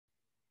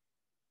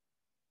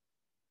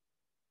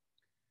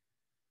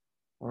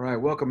All right,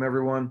 welcome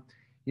everyone.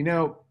 You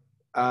know,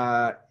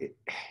 uh, it,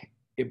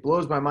 it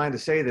blows my mind to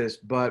say this,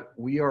 but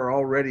we are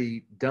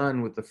already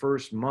done with the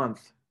first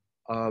month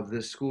of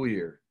this school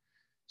year.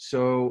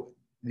 So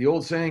the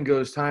old saying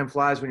goes, time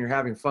flies when you're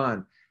having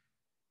fun.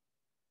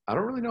 I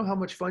don't really know how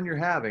much fun you're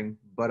having,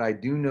 but I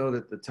do know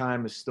that the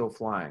time is still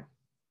flying.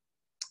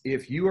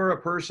 If you are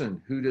a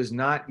person who does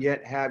not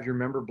yet have your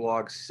member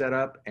blog set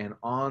up and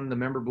on the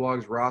member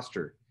blogs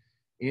roster,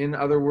 in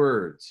other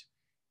words,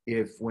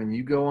 if when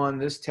you go on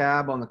this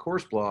tab on the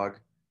course blog,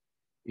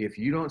 if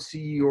you don't see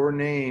your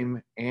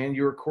name and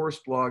your course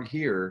blog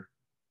here,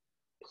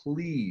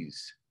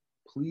 please,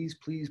 please,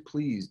 please,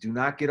 please do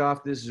not get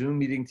off this Zoom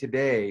meeting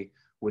today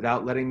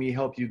without letting me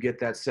help you get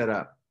that set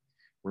up.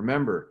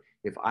 Remember,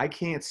 if I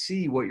can't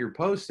see what you're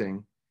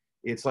posting,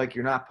 it's like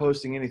you're not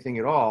posting anything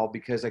at all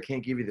because I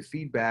can't give you the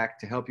feedback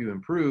to help you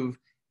improve,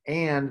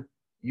 and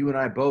you and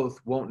I both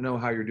won't know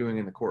how you're doing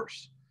in the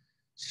course.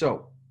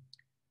 So,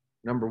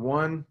 number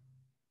one,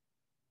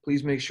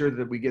 please make sure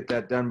that we get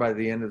that done by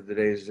the end of the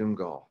day's Zoom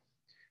call.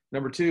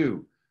 Number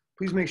two,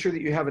 please make sure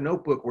that you have a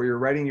notebook where you're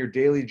writing your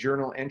daily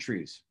journal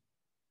entries.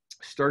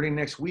 Starting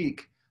next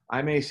week,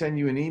 I may send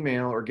you an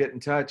email or get in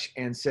touch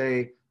and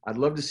say, I'd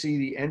love to see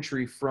the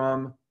entry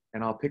from,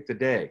 and I'll pick the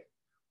day.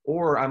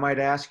 Or I might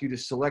ask you to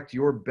select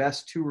your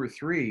best 2 or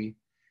 3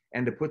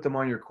 and to put them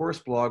on your course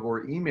blog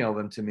or email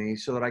them to me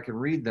so that I can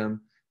read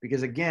them.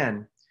 Because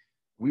again,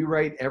 we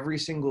write every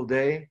single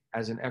day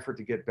as an effort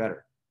to get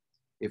better.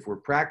 If we're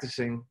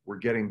practicing, we're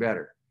getting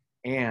better.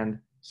 And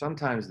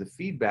sometimes the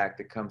feedback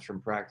that comes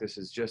from practice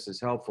is just as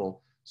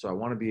helpful. So I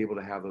want to be able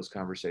to have those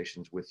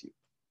conversations with you.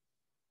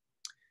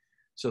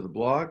 So the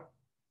blog,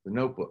 the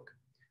notebook.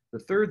 The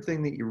third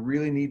thing that you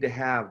really need to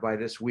have by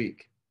this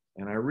week,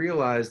 and I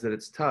realize that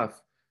it's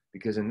tough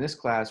because in this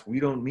class, we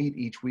don't meet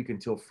each week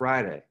until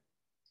Friday.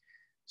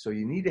 So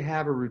you need to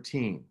have a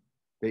routine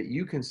that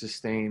you can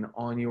sustain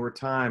on your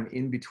time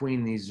in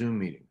between these Zoom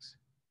meetings.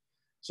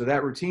 So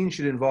that routine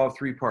should involve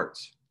 3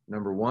 parts.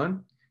 Number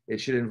one, it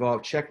should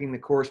involve checking the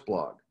course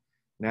blog.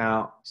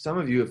 Now, some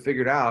of you have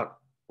figured out,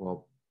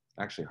 well,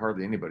 actually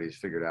hardly anybody has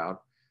figured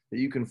out, that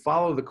you can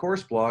follow the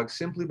course blog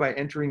simply by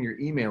entering your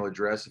email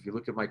address, if you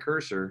look at my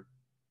cursor,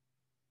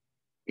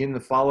 in the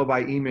follow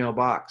by email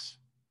box.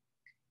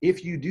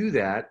 If you do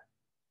that,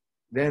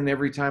 then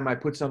every time I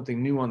put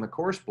something new on the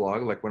course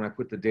blog, like when I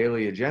put the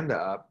daily agenda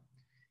up,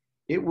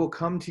 it will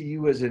come to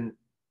you as an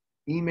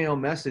email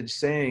message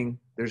saying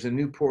there's a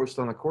new post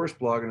on the course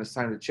blog and it's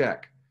time to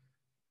check.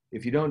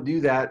 If you don't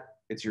do that,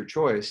 it's your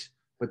choice,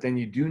 but then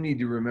you do need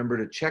to remember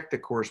to check the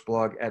course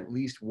blog at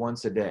least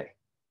once a day.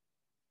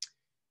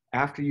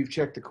 After you've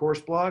checked the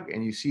course blog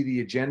and you see the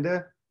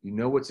agenda, you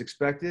know what's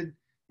expected,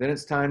 then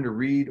it's time to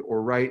read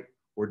or write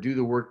or do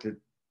the work that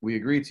we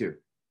agreed to.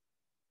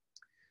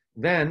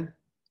 Then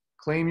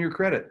claim your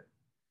credit.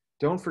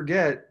 Don't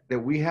forget that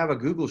we have a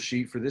Google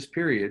Sheet for this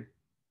period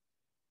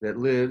that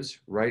lives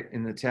right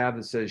in the tab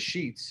that says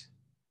Sheets.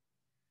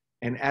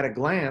 And at a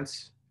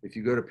glance, if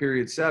you go to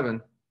period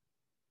 7,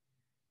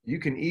 you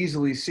can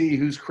easily see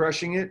who's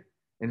crushing it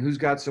and who's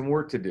got some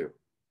work to do.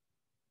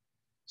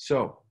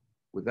 So,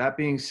 with that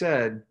being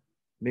said,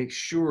 make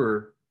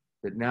sure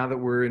that now that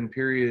we're in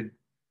period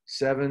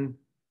 7,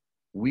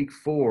 week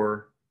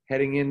 4,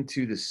 heading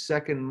into the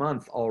 2nd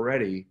month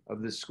already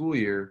of this school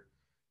year,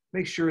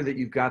 make sure that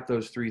you've got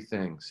those 3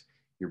 things: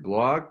 your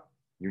blog,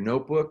 your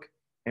notebook,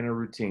 and a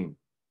routine.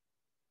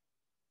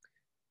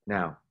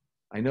 Now,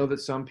 I know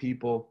that some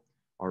people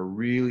are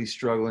really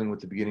struggling with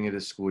the beginning of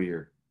this school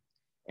year.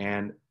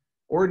 And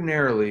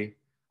ordinarily,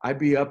 I'd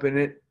be up in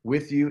it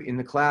with you in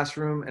the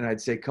classroom and I'd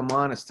say, come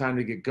on, it's time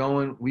to get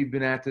going. We've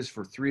been at this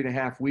for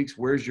 3.5 weeks.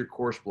 Where's your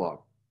course blog?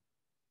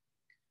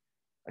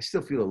 I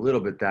still feel a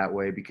little bit that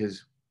way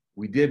because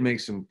we did make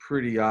some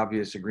pretty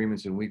obvious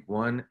agreements in week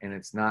 1 and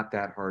it's not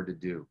that hard to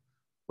do.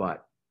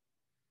 But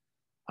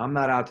I'm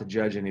not out to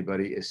judge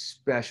anybody,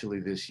 especially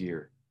this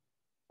year.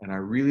 And I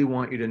really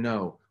want you to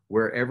know,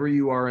 wherever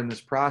you are in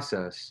this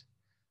process,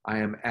 I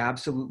am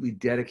absolutely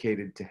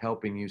dedicated to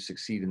helping you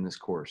succeed in this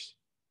course.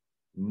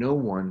 No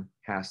one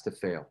has to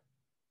fail.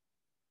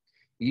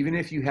 Even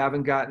if you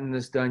haven't gotten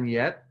this done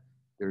yet,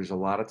 there's a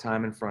lot of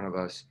time in front of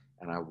us,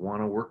 and I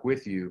want to work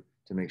with you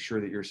to make sure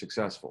that you're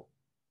successful.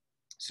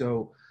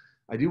 So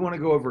I do want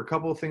to go over a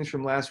couple of things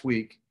from last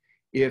week.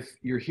 If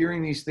you're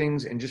hearing these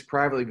things and just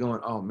privately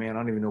going, oh man, I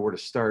don't even know where to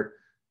start,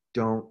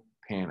 don't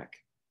panic.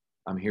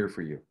 I'm here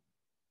for you.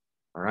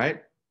 All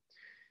right?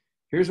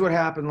 Here's what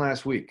happened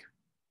last week.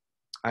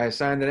 I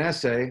assigned an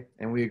essay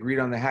and we agreed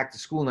on the Hack to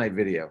School Night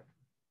video.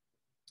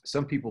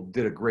 Some people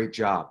did a great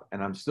job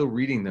and I'm still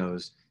reading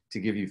those to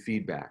give you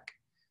feedback.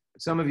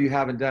 But some of you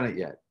haven't done it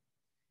yet.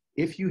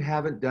 If you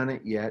haven't done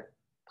it yet,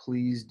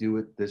 please do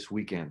it this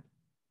weekend.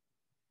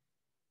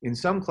 In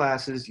some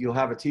classes, you'll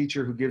have a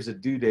teacher who gives a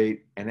due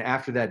date, and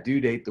after that due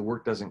date, the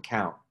work doesn't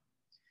count.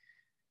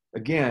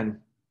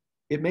 Again,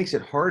 it makes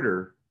it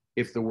harder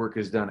if the work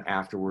is done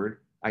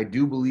afterward. I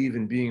do believe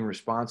in being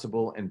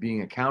responsible and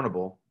being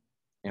accountable,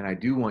 and I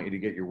do want you to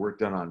get your work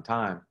done on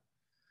time.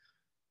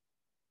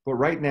 But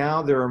right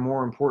now, there are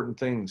more important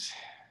things.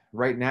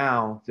 Right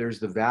now, there's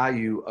the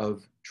value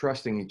of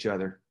trusting each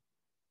other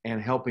and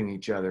helping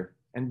each other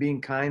and being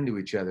kind to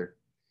each other.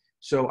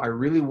 So I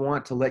really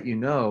want to let you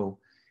know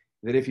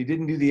that if you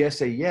didn't do the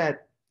essay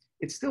yet,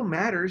 it still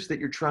matters that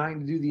you're trying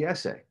to do the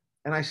essay.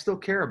 And I still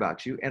care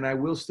about you, and I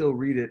will still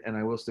read it, and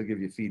I will still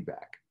give you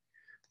feedback.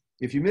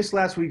 If you missed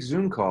last week's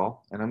Zoom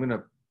call, and I'm going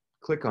to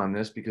click on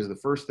this because the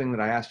first thing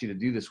that I asked you to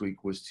do this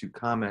week was to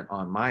comment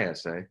on my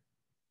essay.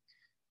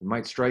 It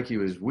might strike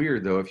you as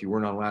weird, though, if you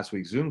weren't on last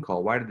week's Zoom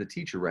call. Why did the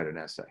teacher write an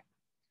essay?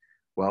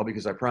 Well,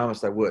 because I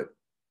promised I would.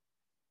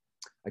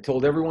 I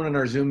told everyone in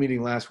our Zoom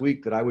meeting last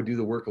week that I would do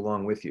the work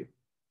along with you.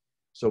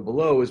 So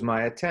below is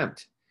my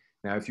attempt.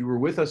 Now, if you were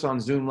with us on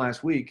Zoom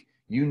last week,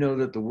 you know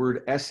that the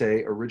word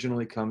essay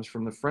originally comes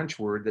from the French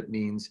word that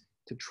means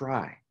to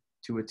try,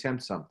 to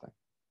attempt something.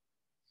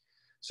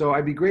 So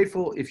I'd be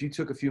grateful if you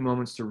took a few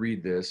moments to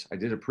read this. I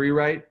did a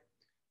pre-write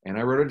and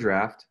I wrote a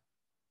draft.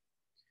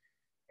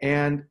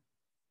 And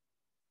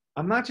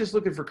I'm not just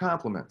looking for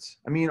compliments.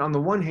 I mean, on the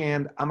one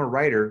hand, I'm a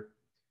writer,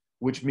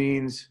 which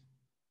means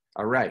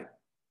I write.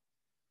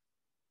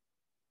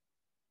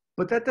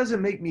 But that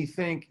doesn't make me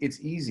think it's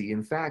easy.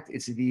 In fact,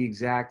 it's the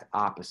exact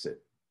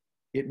opposite.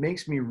 It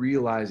makes me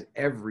realize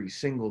every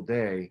single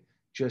day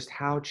just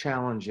how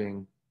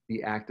challenging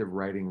the act of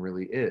writing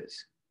really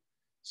is.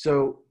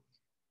 So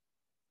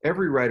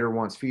every writer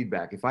wants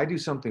feedback. If I do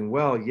something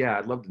well, yeah,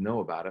 I'd love to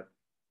know about it.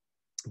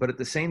 But at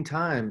the same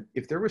time,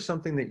 if there was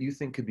something that you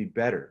think could be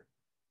better,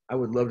 I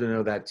would love to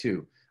know that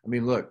too. I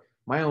mean, look,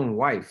 my own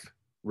wife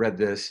read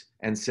this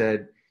and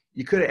said,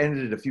 you could have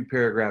ended it a few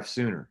paragraphs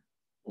sooner.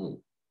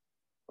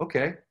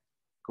 Okay,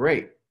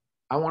 great.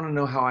 I want to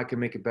know how I can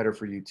make it better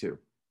for you too.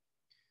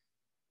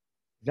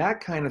 That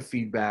kind of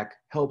feedback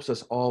helps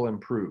us all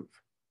improve.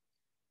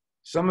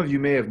 Some of you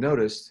may have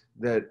noticed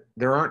that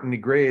there aren't any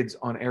grades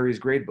on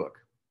Aries gradebook,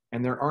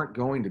 and there aren't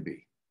going to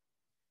be.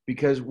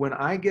 Because when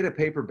I get a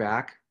paper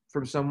back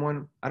from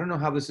someone, I don't know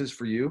how this is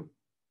for you,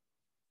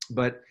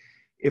 but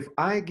if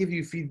I give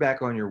you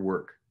feedback on your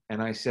work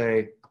and I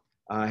say,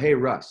 hey,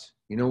 Russ,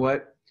 you know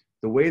what?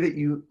 The way that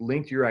you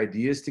linked your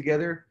ideas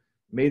together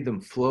made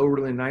them flow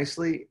really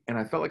nicely, and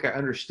I felt like I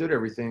understood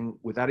everything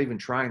without even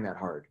trying that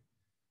hard.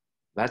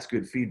 That's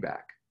good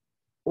feedback.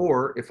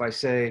 Or if I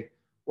say,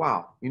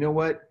 wow, you know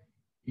what?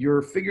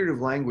 Your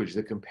figurative language,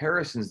 the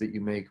comparisons that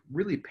you make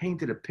really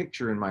painted a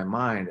picture in my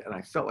mind, and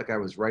I felt like I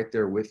was right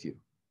there with you.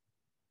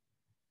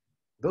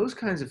 Those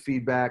kinds of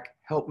feedback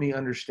help me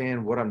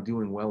understand what I'm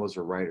doing well as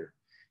a writer.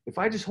 If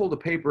I just hold a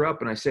paper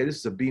up and I say this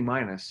is a B-,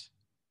 I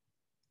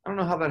don't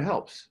know how that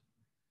helps.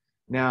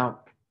 Now,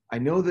 I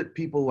know that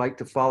people like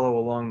to follow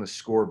along the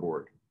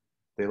scoreboard.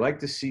 They like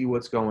to see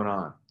what's going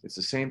on. It's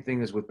the same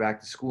thing as with back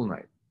to school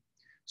night.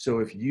 So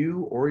if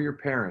you or your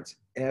parents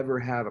ever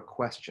have a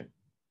question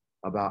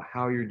about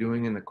how you're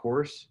doing in the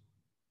course,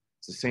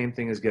 it's the same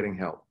thing as getting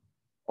help.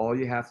 All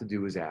you have to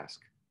do is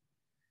ask.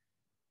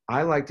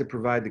 I like to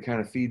provide the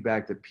kind of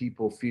feedback that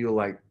people feel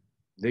like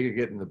they're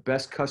getting the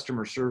best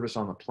customer service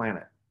on the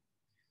planet.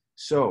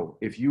 So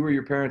if you or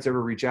your parents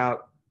ever reach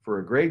out for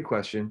a grade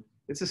question,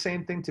 it's the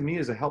same thing to me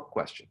as a help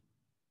question.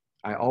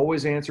 I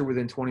always answer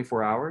within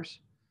 24 hours.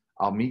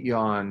 I'll meet you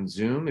on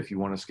Zoom if you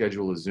want to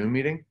schedule a Zoom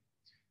meeting.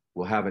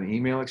 We'll have an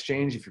email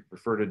exchange if you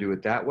prefer to do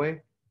it that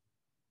way.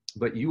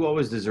 But you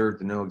always deserve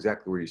to know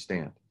exactly where you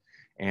stand.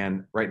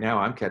 And right now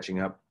I'm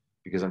catching up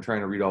because I'm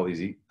trying to read all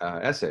these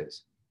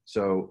essays.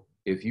 So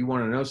if you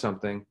want to know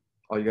something,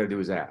 all you got to do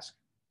is ask.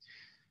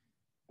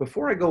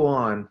 Before I go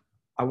on,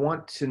 I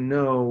want to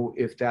know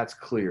if that's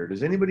clear.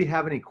 Does anybody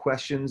have any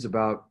questions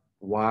about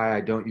why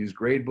I don't use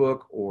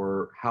gradebook,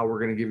 or how we're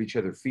going to give each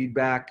other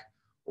feedback,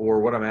 or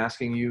what I'm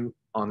asking you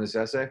on this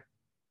essay?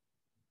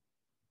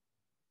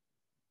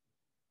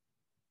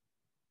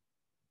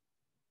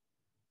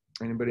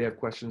 Anybody have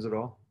questions at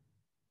all?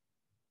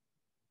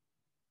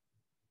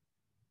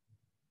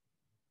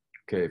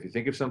 Okay, if you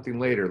think of something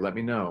later, let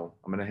me know.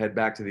 I'm going to head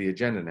back to the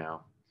agenda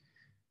now.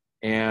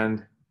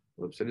 And,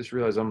 whoops, I just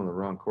realized I'm on the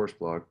wrong course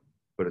blog,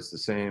 but it's the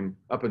same.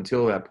 Up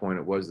until that point,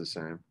 it was the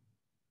same.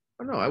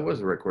 Oh no, I was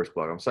the right course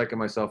blog. I'm psyching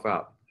myself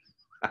out.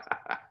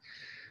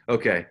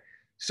 Okay,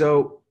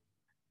 so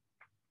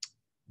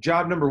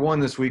job number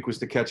one this week was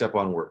to catch up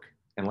on work.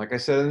 And like I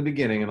said in the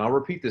beginning, and I'll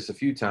repeat this a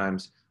few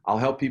times, I'll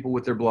help people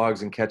with their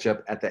blogs and catch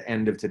up at the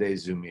end of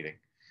today's Zoom meeting.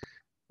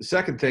 The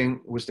second thing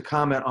was to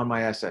comment on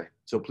my essay.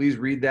 So please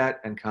read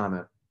that and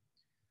comment.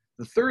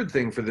 The third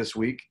thing for this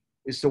week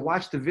is to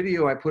watch the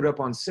video I put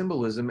up on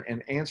symbolism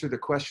and answer the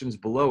questions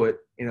below it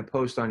in a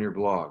post on your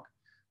blog.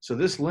 So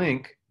this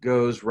link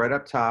goes right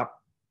up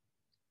top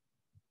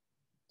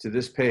to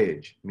this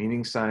page,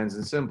 meaning signs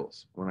and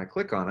symbols. When I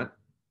click on it,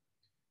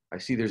 I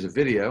see there's a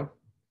video,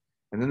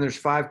 and then there's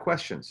 5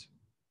 questions.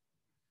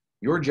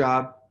 Your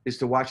job is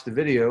to watch the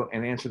video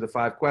and answer the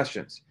 5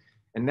 questions.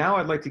 And now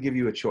I'd like to give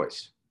you a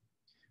choice.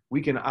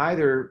 We can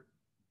either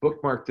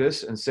bookmark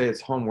this and say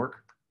it's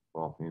homework.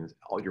 Well, I mean,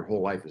 all your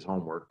whole life is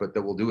homework, but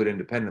that we'll do it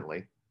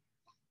independently.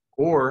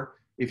 Or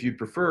If you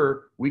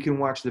prefer, we can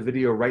watch the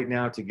video right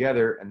now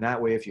together, and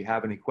that way if you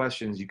have any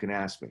questions, you can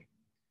ask me.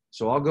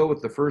 So I'll go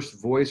with the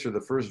first voice or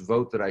the first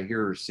vote that I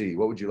hear or see.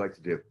 What would you like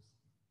to do?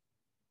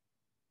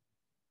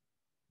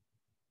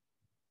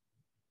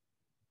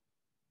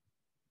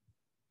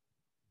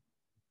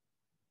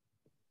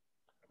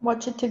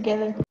 Watch it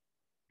together.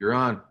 You're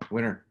on,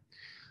 winner.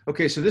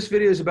 Okay, so this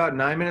video is about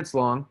 9 minutes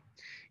long.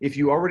 If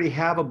you already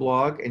have a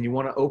blog and you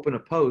want to open a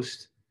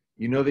post,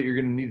 you know that you're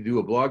going to need to do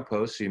a blog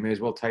post, so you may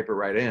as well type it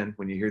right in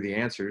when you hear the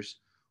answers,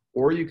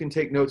 or you can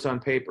take notes on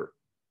paper.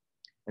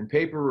 And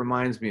paper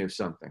reminds me of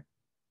something.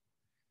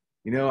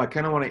 You know, I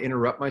kind of want to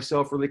interrupt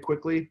myself really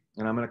quickly,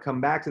 and I'm going to come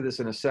back to this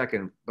in a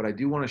second, but I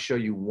do want to show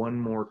you one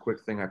more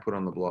quick thing I put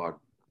on the blog.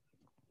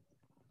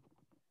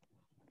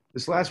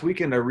 This last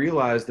weekend, I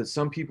realized that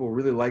some people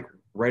really like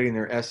writing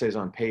their essays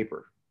on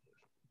paper,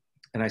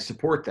 and I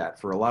support that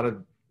for a lot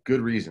of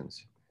good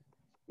reasons.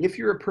 If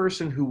you're a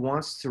person who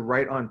wants to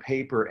write on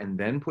paper and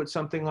then put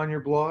something on your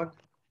blog,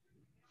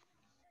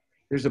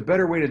 there's a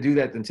better way to do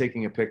that than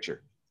taking a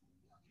picture.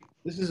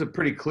 This is a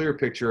pretty clear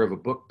picture of a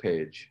book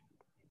page,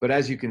 but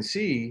as you can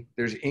see,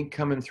 there's ink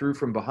coming through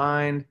from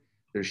behind,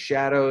 there's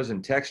shadows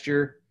and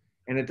texture,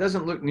 and it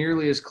doesn't look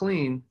nearly as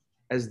clean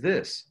as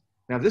this.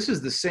 Now, this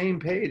is the same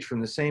page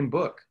from the same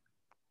book,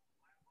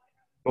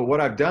 but what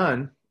I've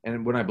done,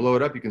 and when I blow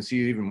it up, you can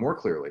see it even more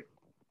clearly.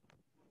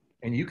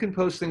 And you can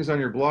post things on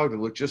your blog that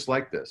look just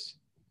like this.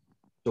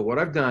 So what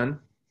I've done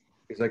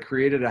is I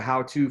created a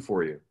how-to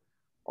for you.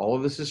 All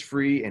of this is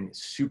free and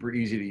super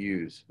easy to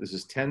use. This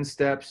is 10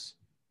 steps.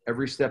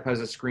 Every step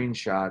has a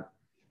screenshot.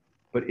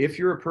 But if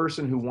you're a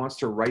person who wants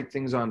to write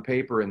things on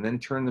paper and then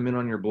turn them in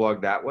on your blog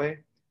that way,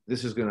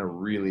 this is going to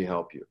really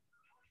help you.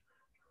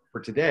 For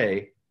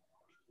today,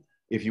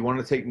 if you want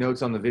to take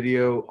notes on the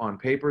video on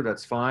paper,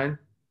 that's fine.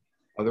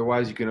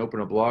 Otherwise, you can open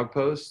a blog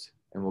post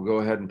and we'll go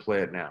ahead and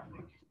play it now.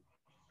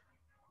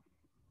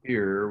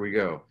 Here we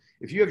go.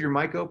 If you have your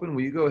mic open,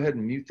 will you go ahead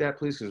and mute that,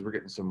 please? Because we're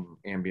getting some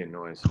ambient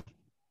noise.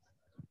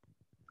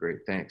 Great,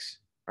 thanks.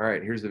 All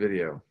right, here's the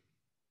video.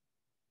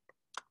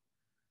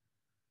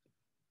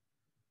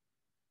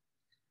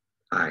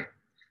 Hi,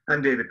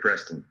 I'm David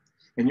Preston,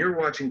 and you're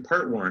watching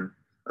part 1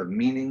 of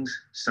Meanings,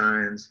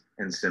 Signs,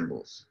 and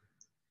Symbols.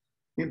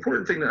 The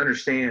important thing to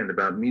understand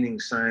about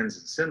meanings, signs,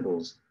 and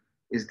symbols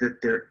is that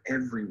they're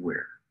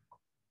everywhere.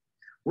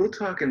 We'll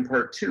talk in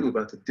part 2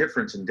 about the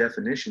difference in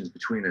definitions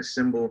between a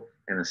symbol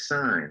and a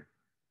sign.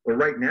 But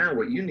right now,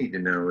 what you need to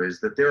know is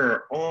that there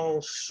are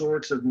all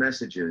sorts of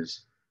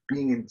messages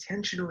being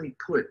intentionally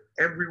put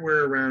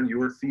everywhere around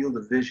your field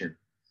of vision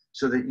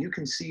so that you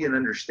can see and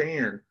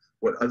understand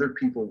what other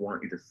people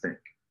want you to think.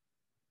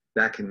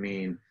 That can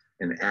mean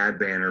an ad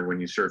banner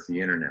when you surf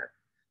the internet.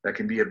 That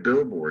can be a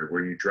billboard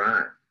where you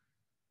drive.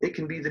 It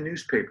can be the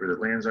newspaper that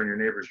lands on your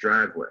neighbor's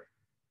driveway.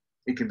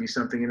 It can be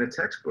something in a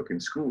textbook in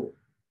school.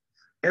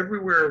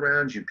 Everywhere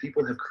around you,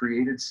 people have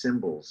created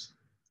symbols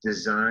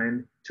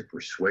designed to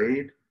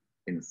persuade,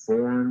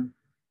 inform,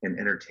 and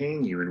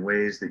entertain you in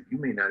ways that you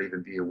may not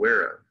even be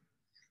aware of.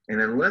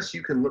 And unless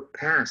you can look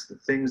past the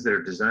things that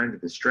are designed to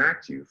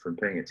distract you from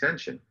paying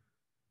attention,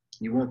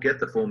 you won't get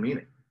the full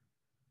meaning.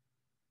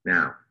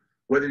 Now,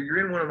 whether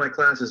you're in one of my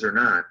classes or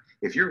not,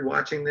 if you're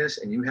watching this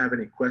and you have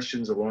any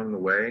questions along the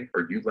way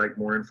or you'd like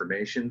more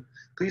information,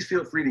 please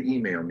feel free to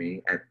email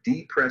me at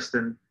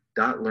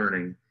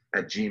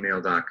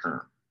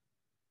dpreston.learning@gmail.com.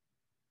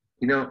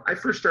 You know, I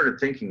first started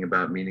thinking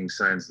about meaning,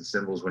 signs, and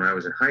symbols when I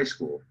was in high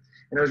school,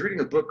 and I was reading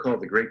a book called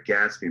The Great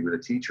Gatsby with a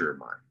teacher of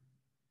mine.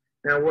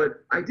 Now,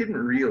 what I didn't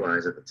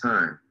realize at the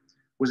time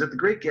was that The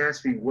Great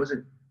Gatsby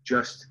wasn't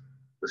just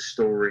the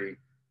story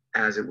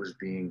as it was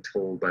being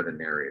told by the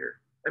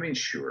narrator. I mean,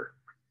 sure,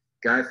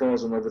 guy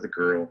falls in love with a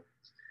girl.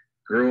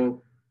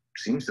 Girl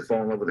seems to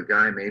fall in love with a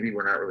guy, maybe,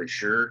 we're not really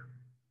sure.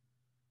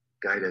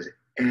 Guy does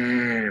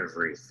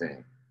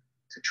everything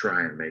to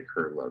try and make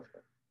her love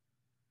him.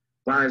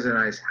 Buys a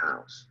nice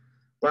house,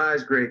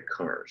 buys great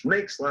cars,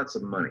 makes lots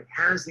of money,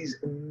 has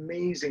these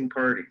amazing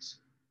parties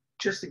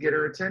just to get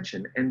her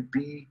attention and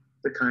be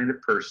the kind of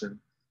person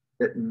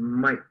that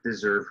might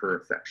deserve her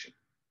affection.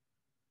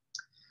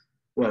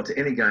 Well, to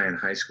any guy in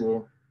high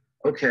school,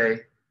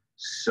 okay,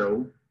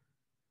 so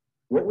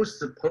what was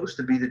supposed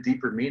to be the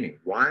deeper meaning?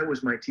 Why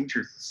was my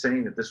teacher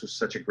saying that this was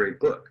such a great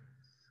book?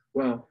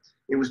 Well,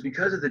 it was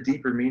because of the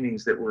deeper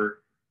meanings that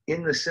were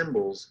in the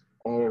symbols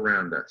all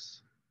around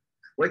us.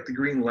 Like the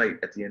green light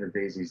at the end of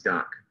Daisy's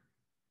dock.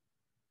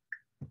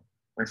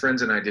 My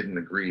friends and I didn't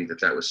agree that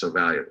that was so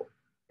valuable.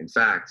 In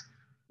fact,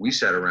 we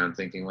sat around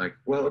thinking like,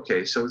 well,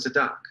 okay, so it's a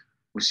dock.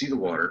 We see the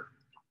water.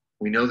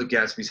 We know that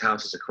Gatsby's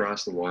house is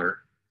across the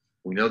water.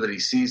 We know that he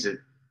sees it.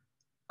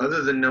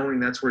 Other than knowing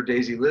that's where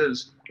Daisy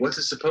lives, what's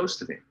it supposed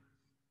to be?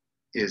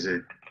 Is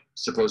it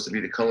supposed to be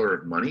the color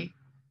of money?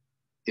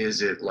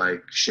 Is it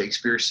like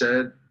Shakespeare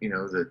said, you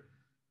know, that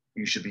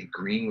you should be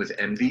green with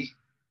envy?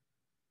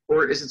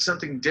 Or is it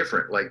something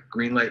different, like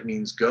green light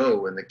means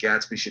go and that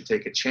Gatsby should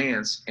take a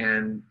chance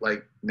and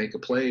like make a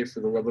play for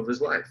the love of his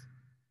life?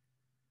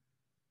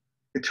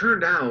 It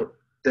turned out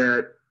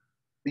that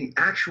the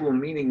actual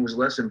meaning was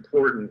less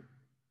important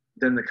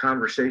than the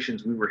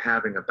conversations we were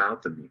having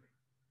about the meaning.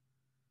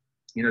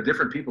 You know,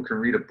 different people can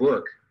read a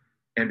book,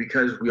 and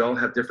because we all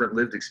have different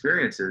lived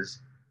experiences,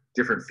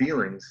 different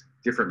feelings,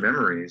 different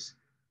memories,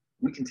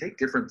 we can take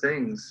different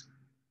things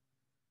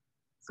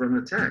from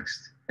the text,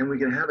 and we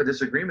can have a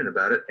disagreement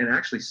about it and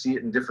actually see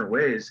it in different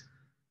ways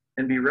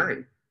and be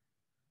right.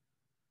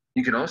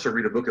 You can also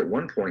read a book at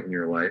one point in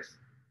your life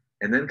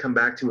and then come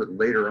back to it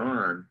later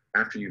on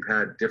after you've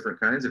had different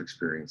kinds of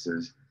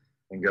experiences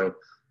and go,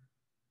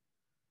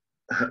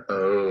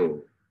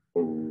 oh,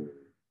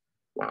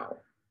 wow.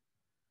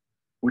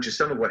 Which is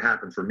some of what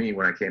happened for me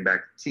when I came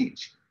back to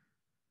teach.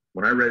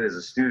 When I read as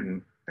a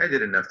student, I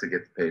did enough to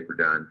get the paper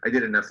done. I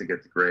did enough to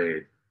get the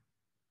grade.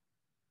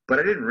 But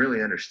I didn't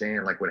really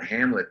understand like what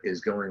Hamlet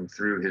is going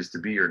through his to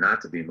be or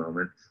not to be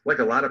moment. Like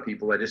a lot of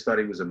people, I just thought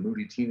he was a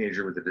moody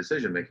teenager with a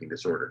decision-making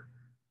disorder.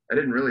 I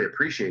didn't really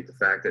appreciate the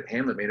fact that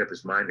Hamlet made up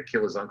his mind to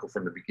kill his uncle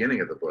from the beginning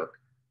of the book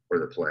or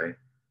the play.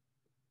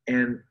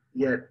 And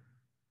yet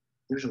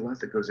there's a lot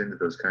that goes into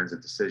those kinds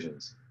of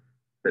decisions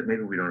that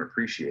maybe we don't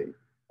appreciate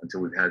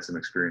until we've had some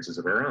experiences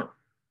of our own.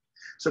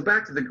 So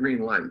back to the green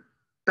light,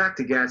 back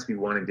to Gatsby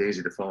wanting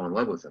Daisy to fall in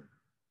love with him.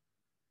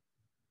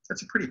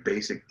 That's a pretty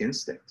basic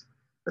instinct.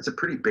 That's a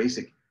pretty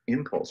basic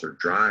impulse or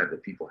drive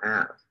that people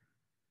have.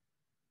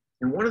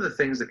 And one of the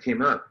things that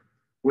came up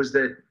was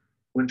that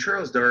when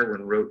Charles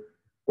Darwin wrote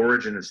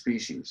Origin of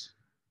Species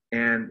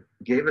and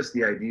gave us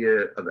the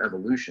idea of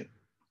evolution,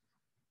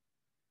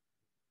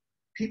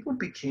 people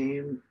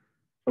became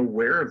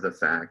aware of the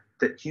fact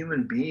that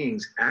human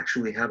beings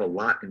actually have a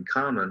lot in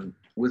common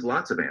with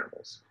lots of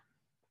animals.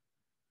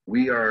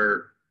 We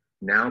are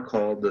now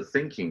called the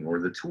thinking or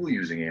the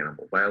tool-using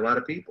animal by a lot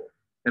of people.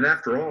 And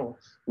after all,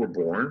 we're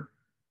born,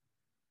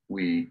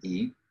 we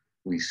eat,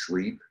 we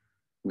sleep,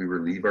 we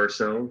relieve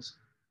ourselves,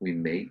 we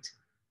mate,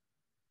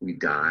 we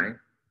die,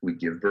 we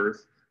give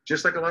birth,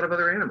 just like a lot of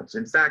other animals.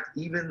 In fact,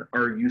 even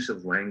our use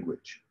of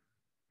language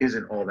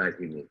isn't all that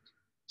unique.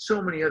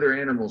 So many other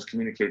animals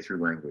communicate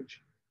through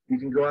language. You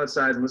can go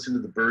outside and listen to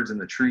the birds in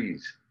the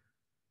trees.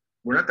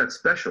 We're not that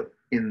special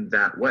in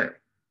that way.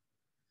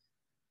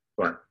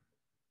 But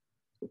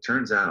it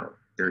turns out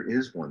there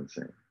is one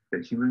thing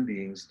that human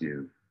beings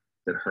do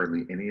that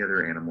hardly any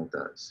other animal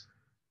does.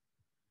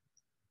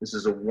 This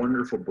is a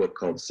wonderful book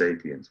called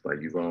Sapiens by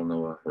Yuval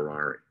Noah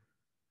Harari.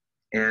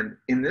 And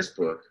in this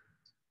book,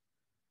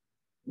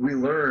 we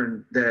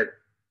learn that,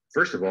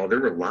 first of all, there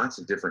were lots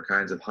of different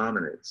kinds of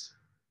hominids.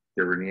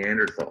 There were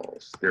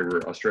Neanderthals, there were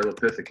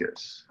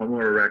Australopithecus,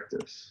 Homo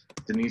erectus,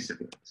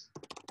 Denisovans.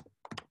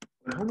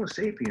 But Homo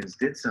sapiens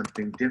did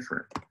something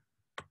different.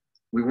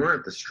 We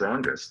weren't the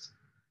strongest.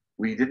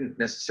 We didn't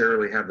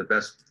necessarily have the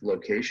best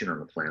location on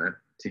the planet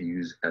to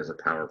use as a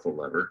powerful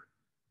lever.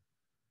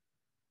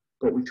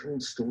 But we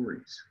told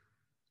stories.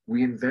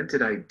 We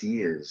invented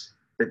ideas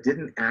that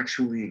didn't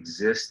actually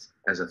exist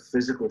as a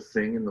physical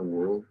thing in the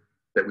world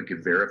that we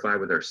could verify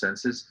with our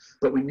senses,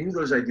 but we knew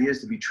those ideas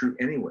to be true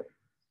anyway.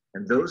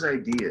 And those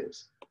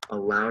ideas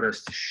allowed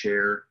us to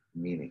share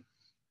meaning.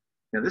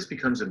 Now, this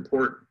becomes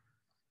important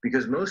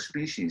because most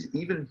species,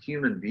 even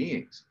human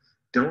beings,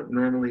 don't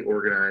normally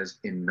organize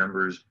in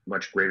numbers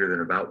much greater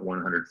than about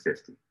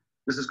 150.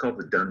 This is called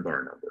the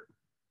Dunbar number.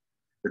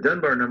 The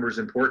Dunbar number is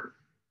important.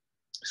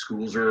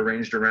 Schools are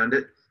arranged around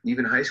it.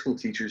 Even high school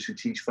teachers who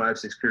teach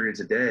 5-6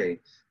 periods a day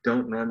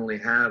don't normally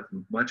have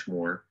much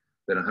more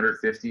than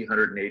 150,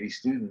 180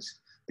 students,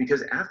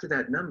 because after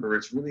that number,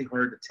 it's really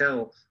hard to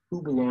tell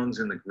who belongs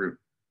in the group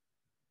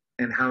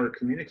and how to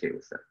communicate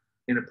with them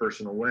in a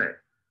personal way.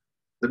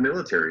 The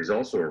military is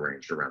also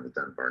arranged around the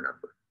Dunbar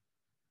number.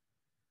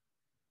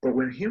 But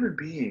when human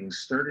beings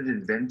started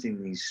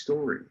inventing these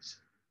stories,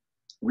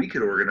 we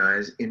could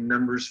organize in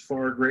numbers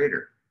far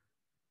greater.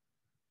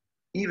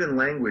 Even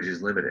language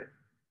is limited.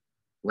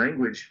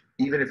 Language,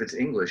 even if it's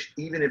English,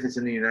 even if it's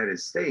in the United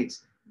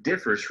States,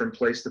 differs from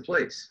place to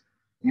place.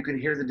 You can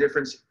hear the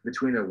difference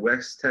between a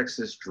West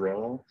Texas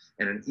drawl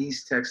and an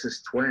East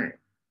Texas twang.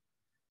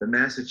 The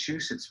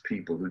Massachusetts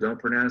people who don't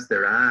pronounce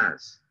their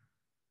I's.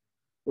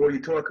 Or you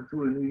talk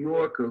to a New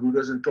Yorker who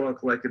doesn't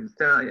talk like an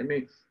Italian. I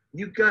mean,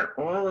 you've got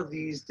all of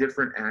these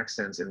different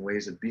accents and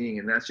ways of being,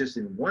 and that's just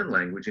in one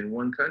language in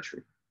one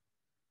country.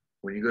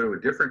 When you go to a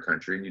different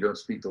country and you don't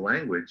speak the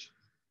language,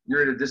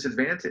 you're at a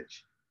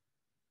disadvantage.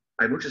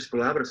 Hay muchas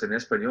palabras en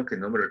español que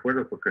no me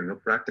recuerdo porque no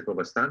practico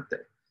bastante.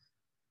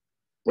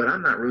 But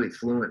I'm not really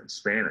fluent in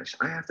Spanish.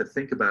 I have to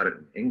think about it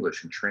in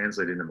English and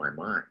translate it into my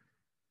mind.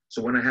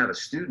 So when I have a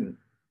student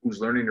who's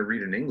learning to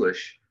read in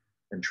English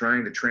and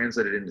trying to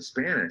translate it into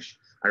Spanish,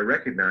 I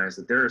recognize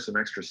that there are some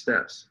extra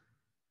steps.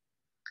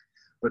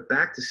 But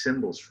back to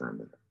symbols for a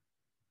minute.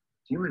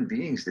 Human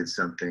beings did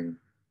something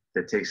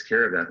that takes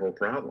care of that whole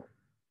problem.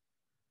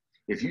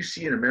 If you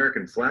see an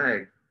American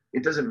flag,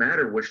 it doesn't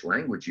matter which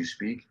language you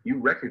speak, you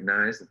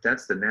recognize that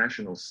that's the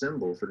national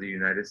symbol for the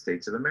United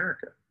States of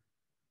America.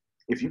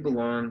 If you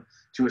belong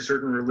to a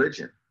certain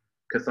religion,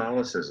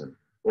 Catholicism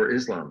or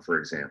Islam, for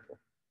example,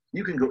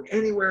 you can go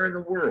anywhere in the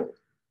world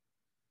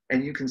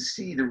and you can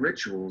see the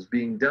rituals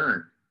being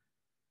done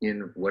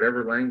in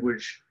whatever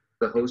language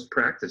the host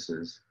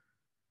practices.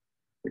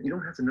 But you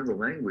don't have to know the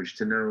language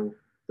to know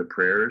the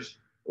prayers,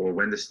 or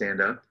when to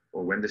stand up,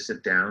 or when to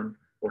sit down,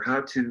 or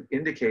how to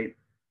indicate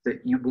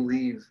that you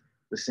believe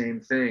the same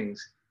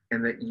things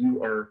and that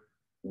you are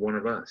one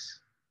of us,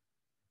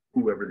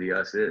 whoever the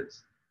us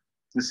is.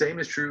 The same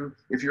is true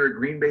if you're a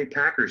Green Bay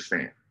Packers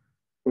fan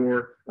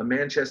or a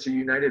Manchester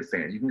United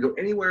fan. You can go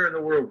anywhere in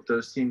the world with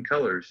those team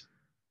colors,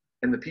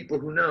 and the people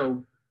who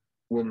know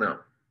will know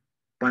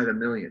by the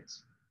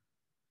millions.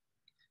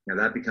 Now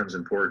that becomes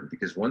important,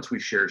 because once we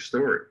share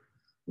story,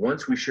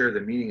 once we share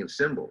the meaning of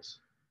symbols,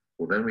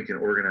 well, then we can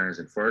organize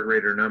in far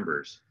greater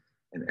numbers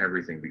and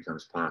everything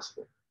becomes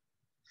possible.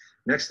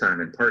 Next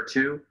time, in part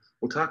 2,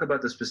 we'll talk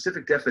about the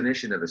specific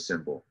definition of a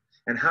symbol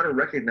and how to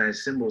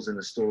recognize symbols in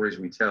the stories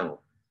we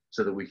tell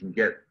so that we can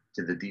get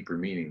to the deeper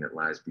meaning that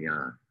lies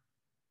beyond.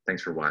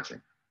 Thanks for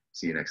watching.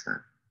 See you next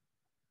time.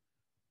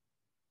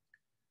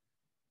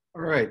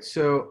 All right.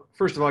 So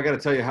first of all, I got to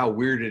tell you how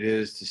weird it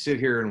is to sit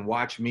here and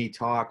watch me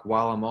talk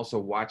while I'm also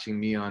watching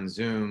me on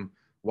Zoom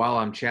while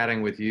I'm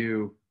chatting with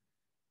you.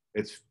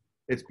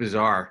 It's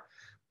bizarre.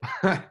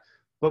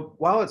 But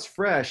while it's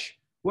fresh,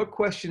 what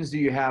questions do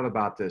you have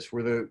about this?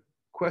 Were the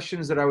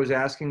questions that I was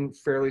asking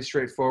fairly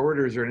straightforward,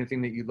 or is there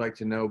anything that you'd like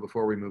to know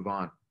before we move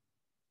on?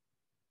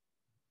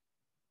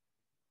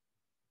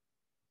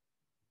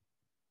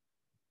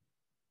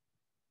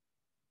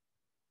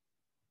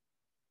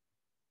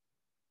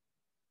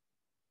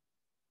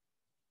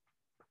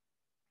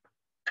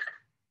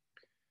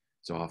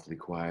 It's awfully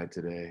quiet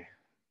today.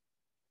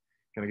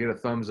 Can I get a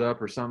thumbs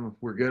up or something?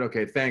 We're good?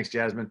 Okay, thanks,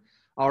 Jasmine.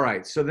 All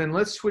right, so then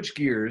let's switch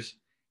gears.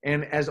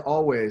 And as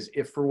always,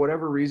 if for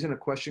whatever reason a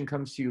question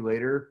comes to you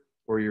later,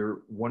 or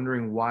you're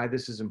wondering why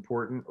this is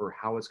important or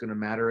how it's going to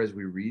matter as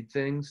we read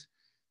things,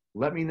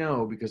 let me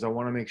know, because I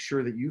want to make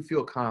sure that you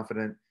feel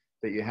confident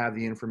that you have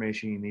the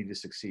information you need to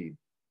succeed.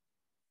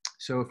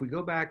 So if we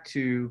go back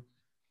to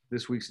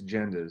this week's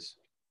agendas,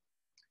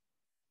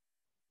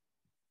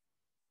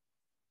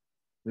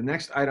 the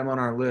next item on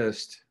our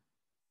list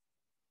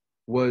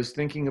was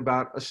thinking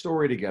about a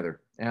story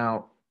together.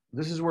 Now,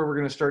 this is where we're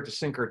going to start to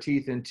sink our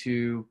teeth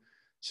into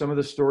some of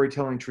the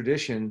storytelling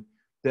tradition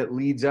that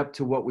leads up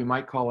to what we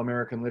might call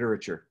American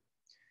literature.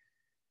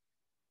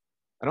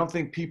 I don't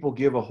think people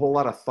give a whole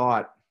lot of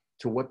thought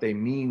to what they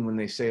mean when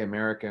they say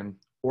American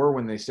or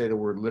when they say the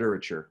word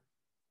literature.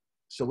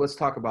 So let's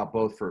talk about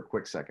both for a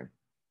quick second.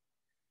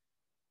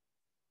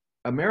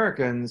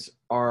 Americans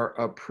are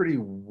a pretty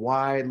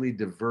widely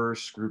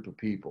diverse group of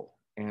people,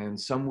 and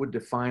some would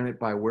define it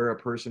by where a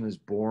person is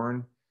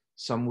born.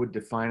 Some would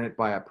define it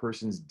by a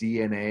person's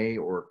DNA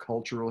or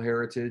cultural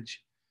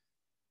heritage.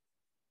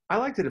 I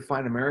like to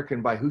define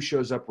American by who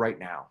shows up right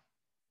now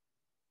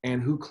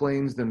and who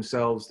claims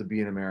themselves to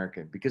be an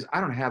American, because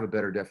I don't have a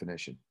better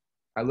definition.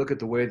 I look at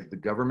the way that the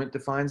government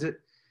defines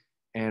it,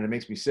 and it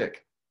makes me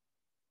sick.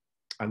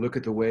 I look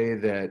at the way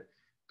that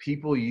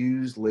people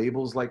use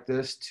labels like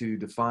this to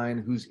define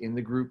who's in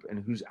the group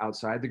and who's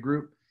outside the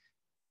group,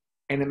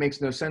 and it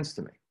makes no sense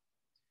to me.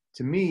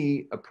 To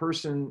me, a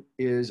person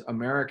is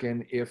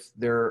American if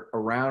they're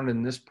around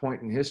in this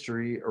point in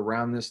history,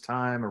 around this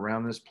time,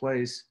 around this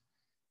place,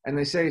 and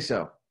they say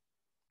so,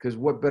 because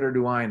what better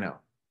do I know?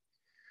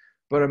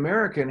 But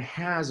American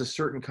has a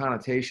certain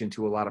connotation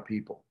to a lot of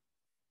people.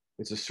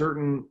 It's a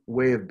certain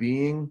way of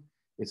being,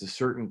 it's a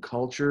certain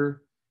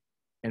culture,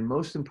 and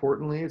most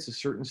importantly, it's a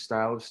certain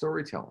style of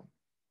storytelling.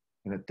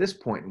 And at this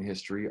point in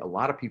history, a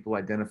lot of people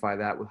identify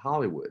that with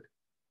Hollywood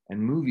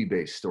and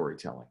movie-based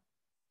storytelling.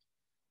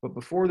 But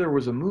before there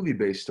was a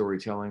movie-based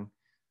storytelling,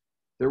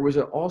 there was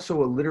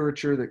also a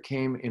literature that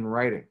came in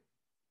writing.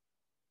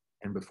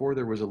 And before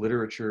there was a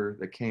literature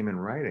that came in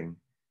writing,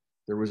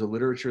 there was a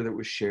literature that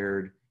was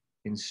shared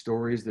in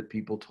stories that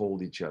people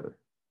told each other.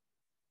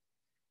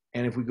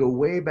 And if we go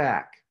way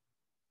back,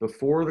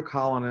 before the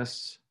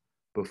colonists,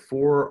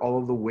 before all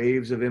of the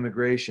waves of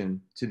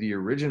immigration, to the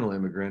original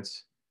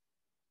immigrants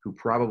who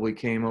probably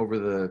came over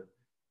the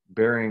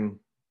Bering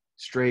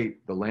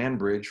Strait, the land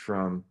bridge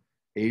from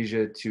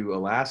Asia to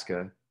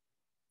Alaska,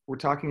 we're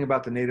talking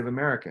about the Native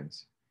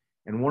Americans.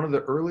 And one of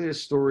the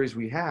earliest stories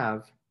we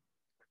have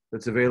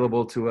that's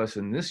available to us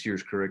in this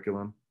year's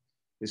curriculum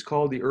is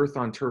called The Earth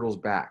on Turtle's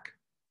Back.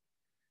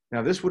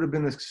 Now, this would have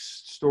been the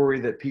story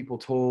that people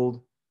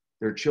told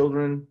their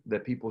children,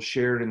 that people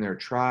shared in their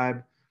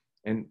tribe.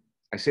 And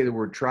I say the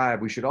word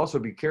tribe, we should also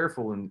be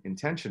careful and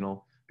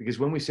intentional, because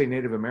when we say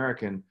Native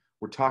American,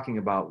 we're talking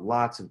about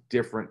lots of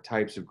different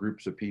types of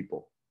groups of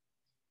people.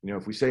 You know,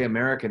 if we say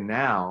American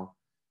now,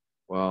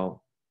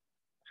 well,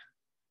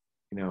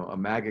 you know, a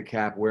MAGA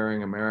cap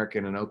wearing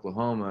American in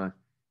Oklahoma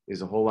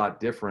is a whole lot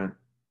different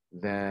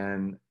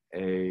than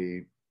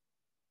a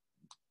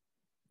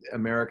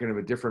American of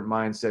a different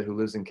mindset who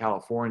lives in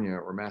California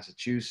or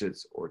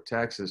Massachusetts or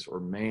Texas or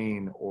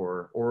Maine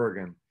or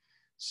Oregon.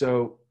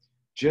 So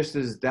just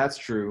as that's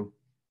true,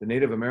 the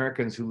Native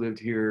Americans who lived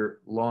here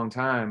a long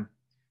time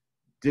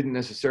didn't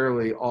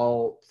necessarily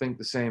all think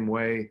the same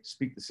way,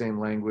 speak the same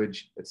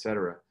language,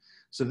 etc.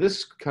 So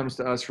this comes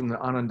to us from the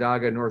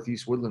Onondaga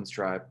Northeast Woodlands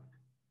tribe.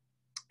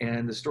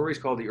 And the story is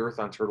called The Earth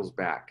on Turtle's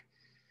Back.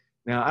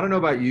 Now, I don't know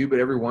about you, but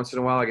every once in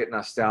a while I get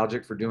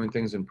nostalgic for doing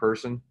things in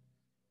person.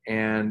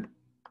 And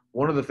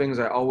one of the things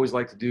I always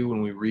like to do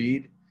when we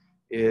read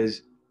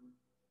is,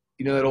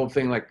 you know, that old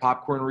thing like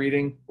popcorn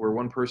reading, where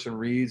one person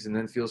reads and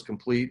then feels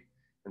complete.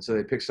 And so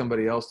they pick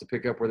somebody else to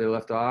pick up where they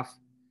left off.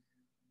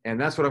 And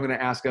that's what I'm going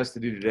to ask us to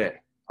do today.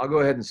 I'll go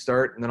ahead and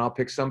start, and then I'll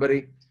pick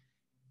somebody.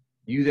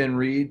 You then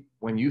read.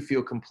 When you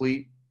feel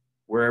complete,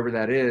 wherever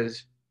that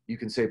is, you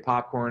can say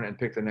popcorn and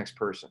pick the next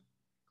person.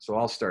 So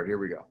I'll start. Here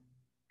we go.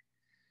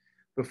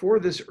 Before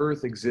this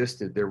earth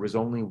existed, there was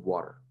only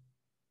water.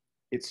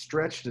 It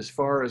stretched as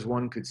far as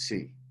one could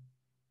see.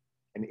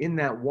 And in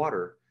that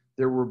water,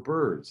 there were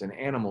birds and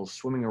animals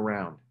swimming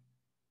around.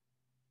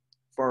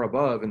 Far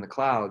above, in the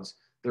clouds,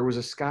 there was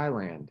a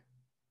skyland.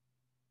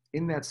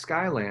 In that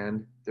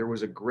skyland, there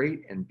was a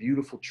great and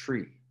beautiful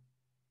tree.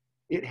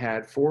 It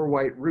had 4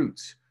 white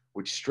roots,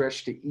 which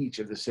stretched to each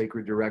of the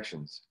sacred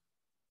directions.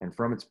 And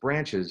from its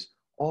branches,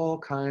 all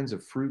kinds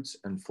of fruits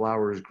and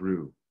flowers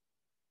grew.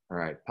 All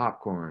right,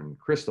 popcorn,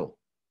 Crystal.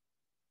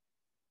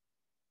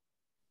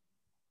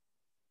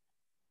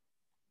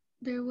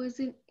 There was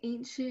an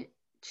ancient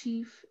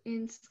chief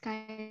in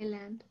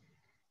Skyland.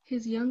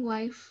 His young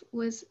wife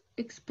was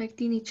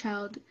expecting a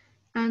child,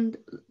 and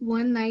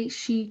one night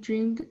she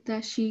dreamed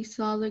that she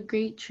saw the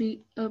great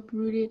tree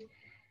uprooted.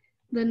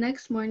 The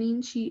next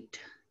morning she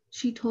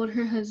told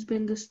her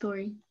husband the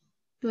story.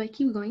 Do I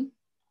keep going?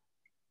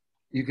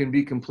 You can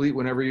be complete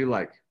whenever you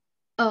like.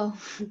 Oh,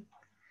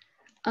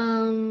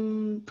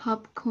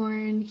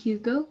 popcorn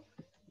Hugo.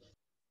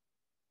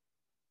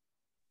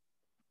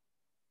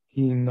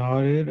 He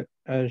nodded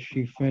as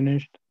she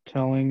finished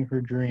telling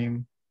her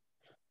dream.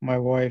 My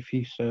wife,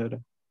 he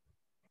said,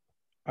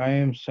 I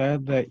am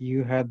sad that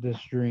you had this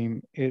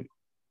dream. It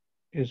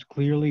is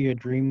clearly a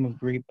dream of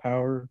great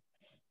power,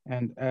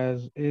 and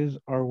as is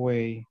our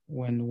way,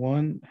 when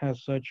one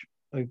has such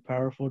a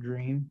powerful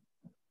dream,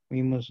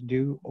 we must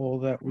do all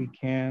that we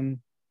can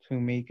to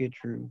make it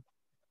true.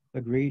 The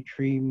great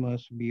tree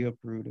must be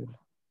uprooted.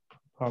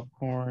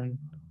 Popcorn,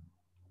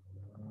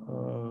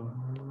 uh,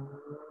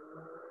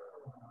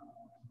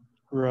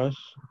 Russ.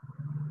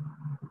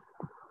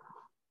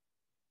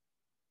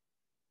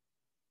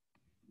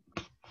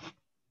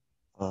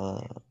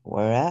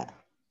 Where at?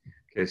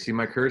 Okay, see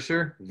my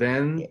cursor?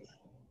 Then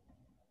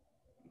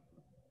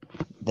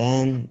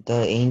Then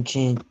the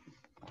ancient,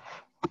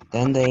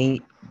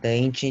 the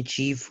ancient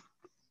chief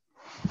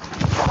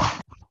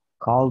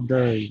called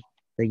the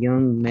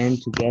young men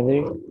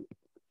together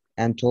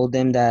and told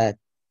them that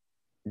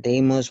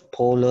they must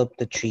pull up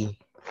the tree.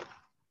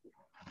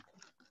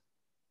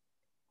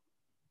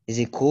 Is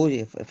it cool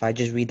if I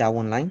just read that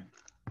one line?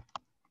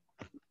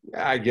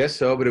 yeah, I guess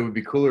so, but it would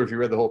be cooler if you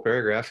read the whole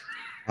paragraph.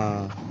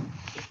 Uh,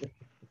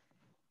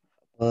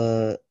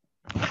 uh,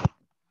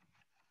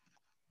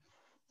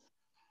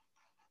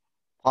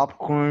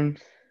 popcorn,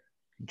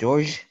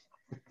 George.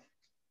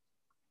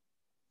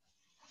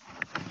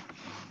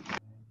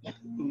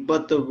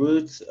 But the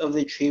roots of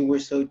the tree were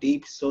so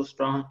deep, so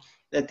strong,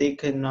 that they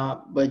could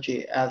not budge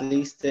it. At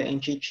least the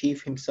ancient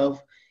chief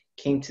himself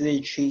came to the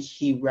tree.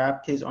 He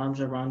wrapped his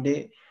arms around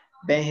it,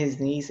 bent his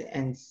knees,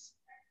 and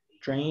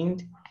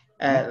strained.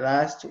 At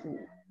last,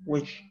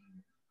 which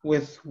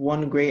with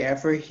one great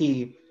effort,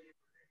 he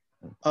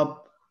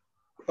up,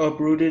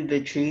 uprooted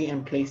the tree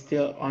and placed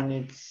it on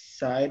its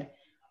side.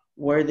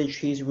 Where the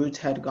tree's roots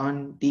had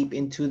gone deep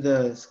into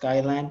the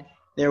skyland,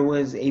 there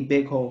was a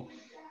big hole.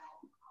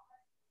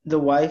 The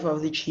wife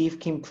of the chief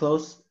came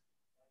close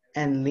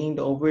and leaned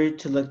over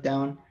to look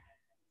down,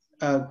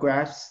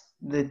 grasped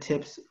the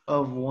tips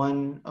of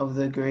one of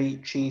the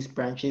great tree's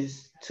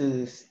branches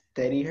to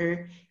steady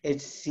her.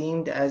 It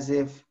seemed as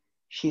if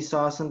she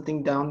saw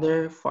something down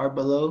there, far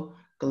below,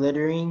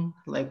 glittering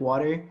like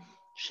water.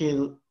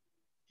 She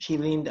she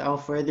leaned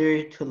out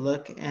further to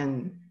look,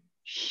 and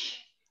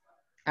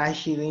as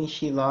she leaned,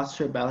 she lost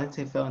her balance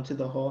and fell into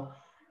the hole.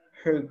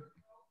 Her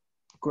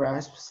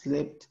grasp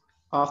slipped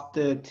off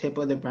the tip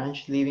of the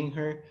branch, leaving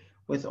her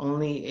with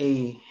only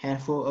a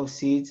handful of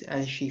seeds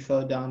as she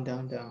fell down,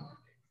 down, down.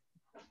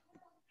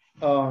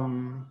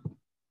 Um,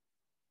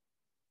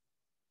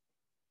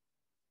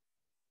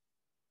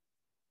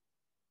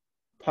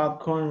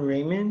 Popcorn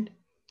Raymond.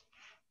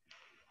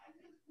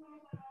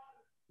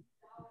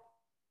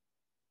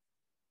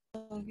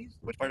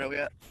 Which part are we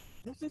at?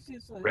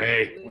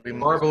 Ray, We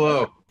far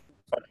below.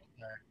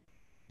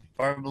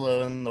 Far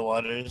below in the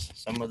waters,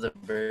 some of the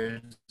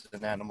birds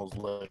and animals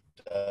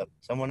looked up.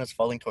 Someone is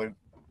falling toward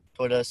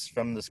us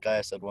from the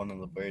sky, said one of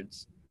the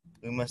birds.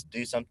 We must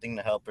do something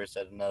to help her,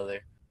 said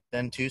another.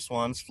 Then 2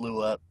 swans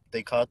flew up.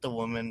 They caught the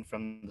woman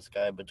from the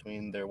sky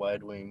between their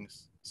wide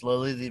wings.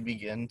 Slowly they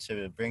began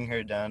to bring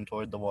her down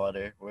toward the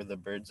water where the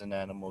birds and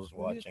animals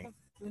were watching.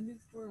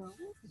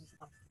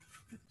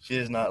 She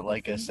is not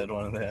like us, said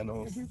one of the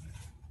animals.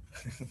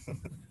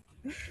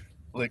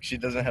 Look, she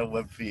doesn't have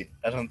web feet.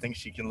 I don't think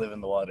she can live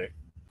in the water.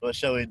 What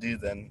shall we do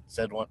then?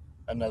 Said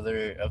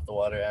another of the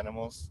water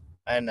animals.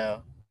 I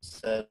know,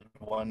 said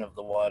one of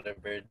the water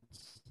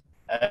birds.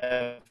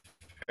 I've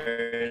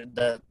heard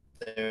that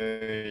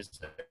there's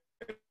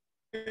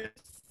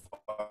earth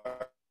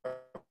far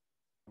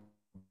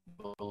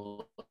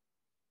below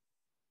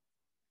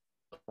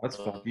That's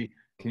funky.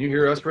 Can you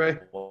hear us, Ray?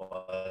 the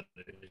waters.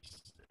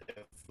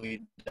 If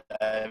we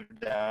dive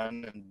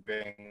down and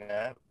bring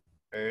up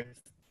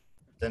Earth,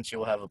 then she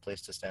will have a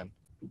place to stand.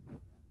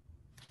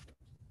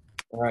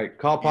 All right,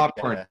 call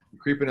popcorn. Yeah.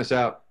 You're creeping us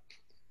out.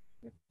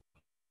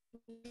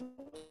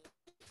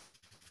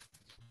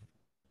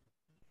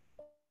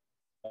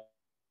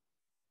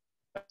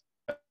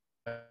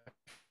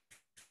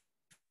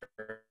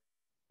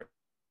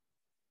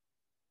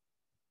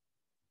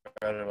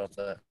 Right about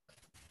that.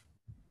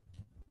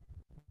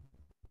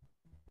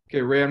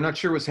 Okay, Ray, I'm not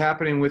sure what's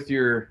happening with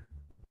your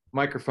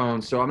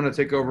microphone, so I'm going to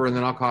take over and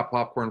then I'll call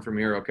popcorn from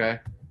here, okay?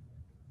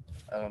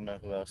 I don't know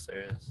who else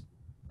there is.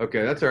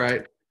 Okay, that's all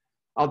right.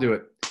 I'll do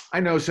it. I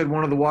know, said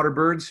one of the water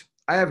birds.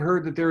 I have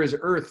heard that there is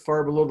earth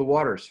far below the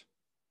waters.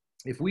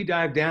 If we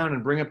dive down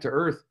and bring up to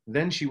earth,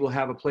 then she will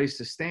have a place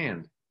to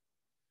stand.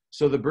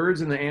 So the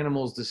birds and the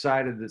animals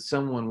decided that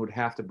someone would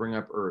have to bring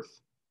up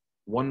earth.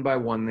 One by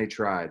one, they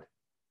tried.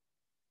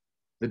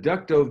 The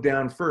duck dove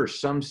down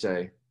first, some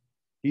say.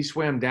 He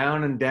swam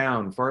down and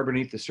down, far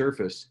beneath the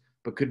surface,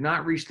 but could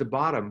not reach the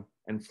bottom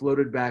and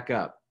floated back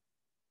up.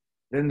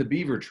 Then the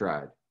beaver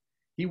tried.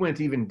 He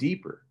went even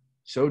deeper,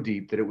 so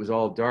deep that it was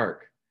all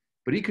dark,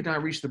 but he could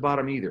not reach the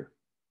bottom either.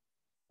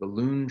 The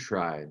loon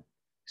tried,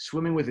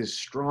 swimming with his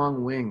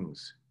strong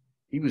wings.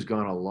 He was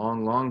gone a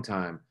long, long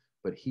time,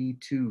 but he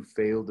too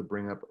failed to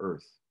bring up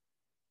earth.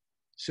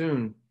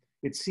 Soon,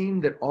 it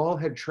seemed that all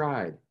had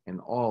tried and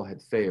all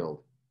had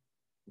failed.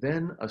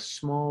 Then a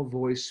small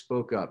voice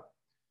spoke up.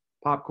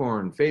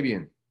 Popcorn,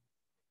 Fabian.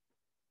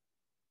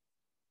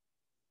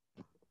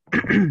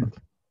 I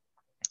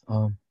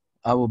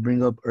will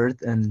bring up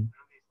Earth and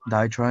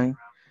die trying.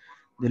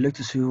 They looked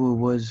to see who it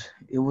was.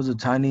 It was a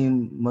tiny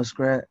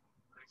muskrat.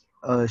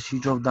 She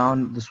drove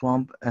down the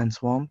swamp and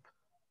swamp.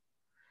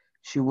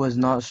 She was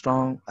not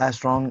strong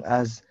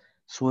as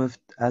swift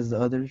as the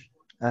other,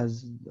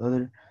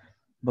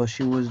 but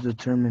she was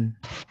determined.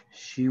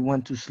 She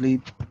went to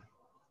sleep.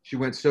 She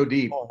went so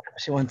deep.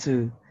 She went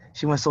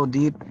so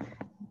deep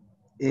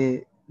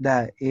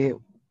that it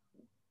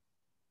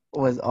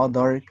was all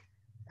dark,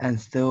 and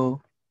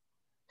still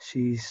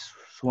she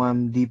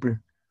swam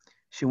deeper.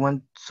 She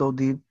went so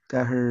deep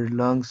that her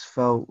lungs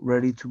felt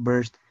ready to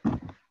burst,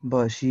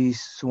 but she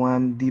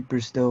swam deeper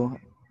still.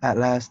 At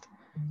last,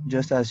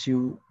 just as she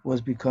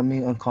was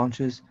becoming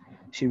unconscious,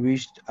 she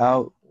reached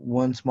out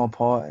one small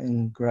paw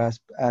and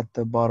grasped at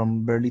the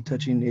bottom, barely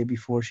touching it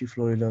before she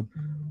floated up,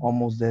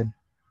 almost dead.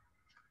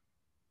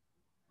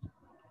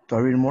 Do I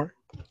read more?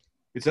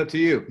 It's up to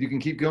you. You can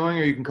keep going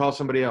or you can call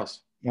somebody else.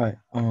 Right.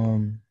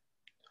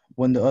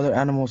 When the other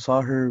animals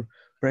saw her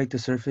break the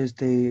surface,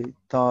 they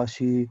thought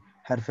she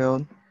had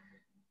failed.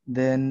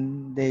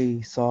 Then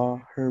they saw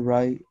her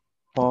right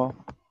paw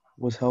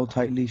was held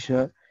tightly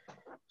shut.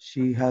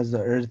 She has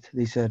the earth,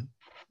 they said.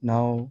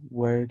 Now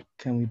where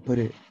can we put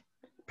it?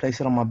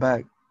 Place it on my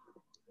back,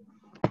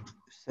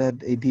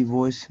 said a deep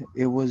voice.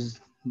 It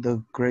was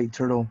the great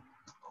turtle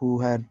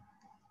who had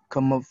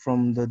come up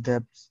from the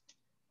depths.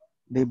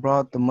 They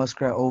brought the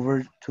muskrat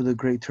over to the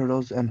great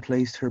turtles and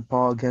placed her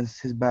paw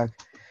against his back.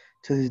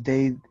 To this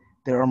day,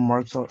 there are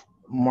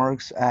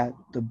marks at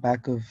the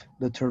back of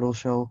the turtle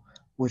shell,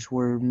 which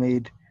were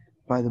made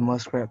by the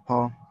muskrat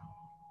paw.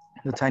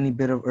 The tiny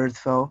bit of earth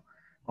fell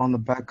on the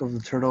back of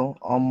the turtle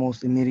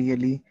almost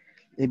immediately.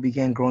 It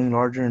began growing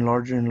larger and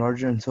larger and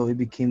larger until it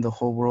became the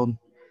whole world.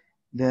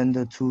 Then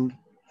the two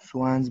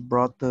swans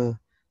brought the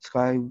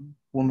sky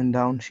woman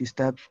down. She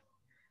stepped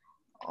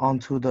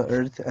onto the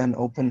earth and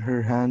opened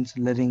her hands,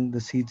 letting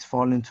the seeds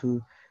fall into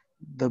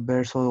the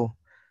bare soil.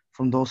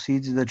 From those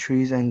seeds, the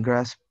trees and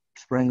grass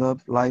sprang up.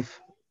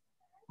 Life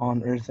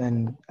on earth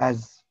and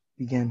as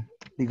begun.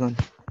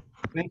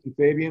 Thank you,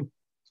 Fabian.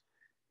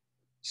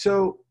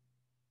 So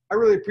I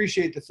really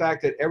appreciate the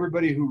fact that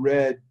everybody who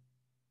read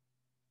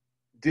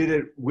did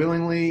it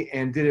willingly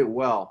and did it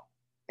well.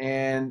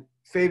 And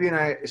Fabian,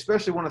 I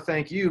especially want to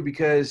thank you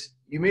because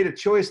you made a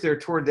choice there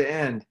toward the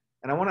end.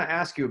 And I want to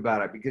ask you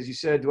about it because you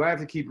said, do I have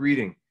to keep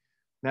reading?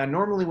 Now,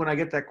 normally when I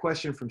get that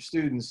question from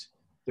students,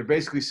 they're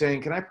basically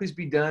saying, can I please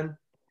be done?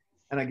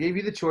 And I gave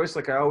you the choice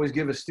like I always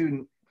give a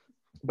student,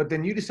 but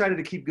then you decided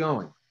to keep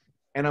going.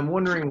 And I'm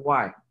wondering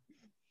why.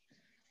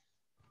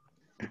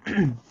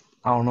 I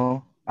don't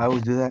know. I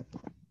always do that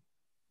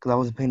because I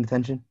wasn't paying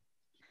attention.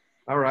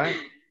 All right.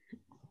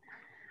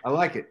 I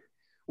like it.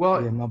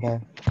 Well, Yeah, my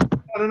bad.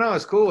 I don't know.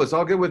 It's cool. It's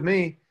all good with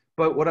me.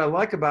 But what I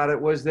like about it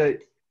was that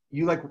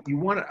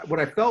what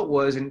I felt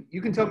was, and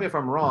you can tell me if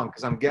I'm wrong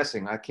because I'm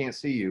guessing. I can't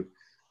see you.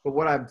 But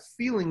what I'm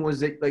feeling was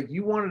that like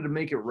you wanted to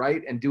make it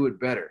right and do it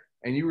better.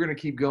 And you were going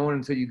to keep going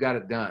until you got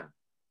it done.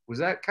 Was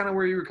that kind of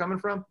where you were coming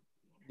from?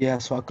 Yeah,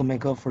 so I could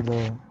make up for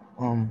the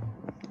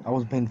I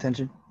wasn't paying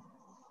attention.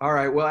 All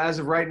right. Well, as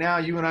of right now,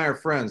 you and I are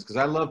friends because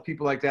I love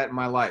people like that in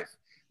my life.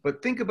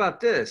 But think about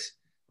this.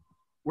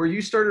 where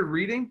you started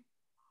reading,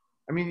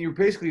 I mean, you're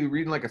basically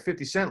reading like a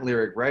 50 Cent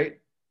lyric, right?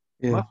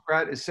 Yeah.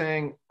 Muskrat is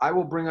saying, I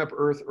will bring up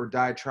Earth or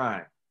die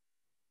trying.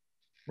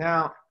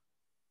 Now,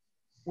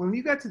 when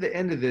you got to the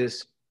end of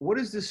this, what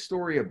is this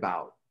story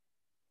about?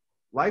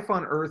 Life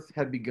on Earth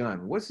had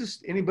begun. What's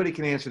this? Anybody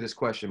can answer this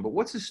question, but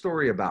what's this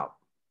story about?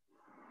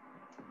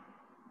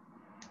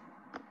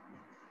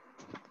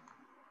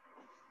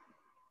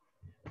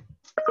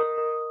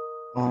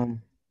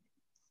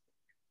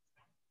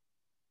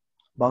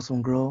 About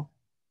some girl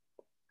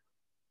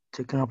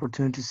taking an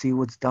opportunity to see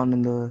what's down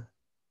in the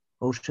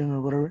ocean or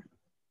whatever,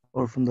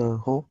 or from the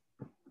hole.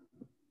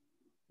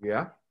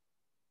 Yeah.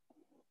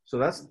 So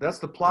that's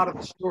the plot of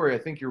the story. I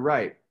think you're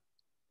right.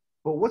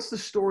 But what's the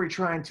story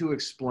trying to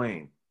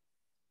explain?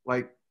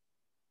 Like,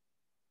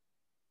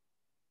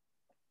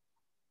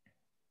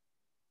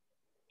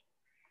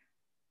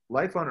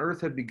 life on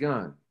Earth had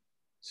begun.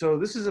 So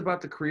this is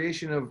about the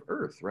creation of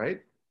Earth,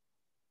 right?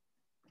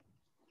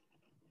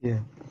 Yeah.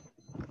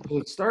 So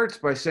it starts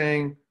by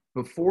saying,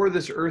 before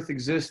this Earth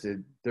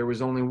existed, there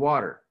was only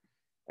water.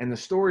 And the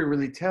story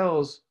really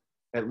tells,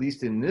 at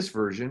least in this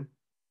version,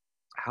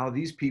 how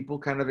these people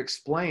kind of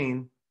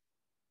explain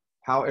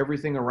how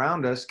everything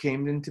around us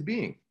came into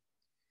being.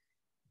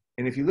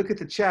 And if you look at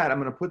the chat, I'm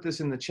going to put this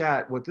in the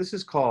chat. What this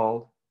is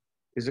called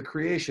is a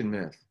creation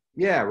myth.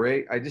 Yeah,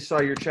 Ray, I just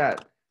saw your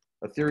chat.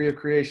 A theory of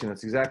creation.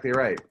 That's exactly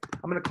right.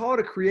 I'm going to call it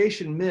a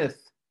creation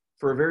myth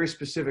for a very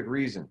specific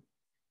reason.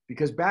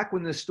 Because back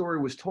when this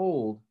story was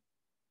told,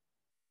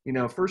 you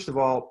know, first of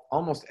all,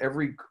 almost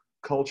every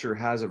culture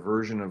has a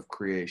version of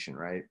creation,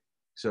 right?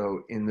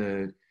 So in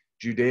the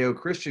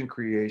Judeo-Christian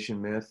creation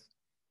myth,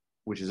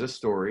 which is a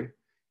story,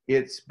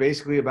 it's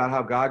basically about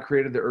how God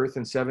created the earth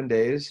in 7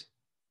 days.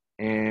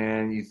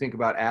 And you think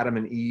about Adam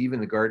and Eve in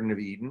the Garden of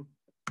Eden.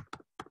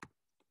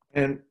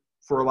 And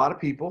for a lot of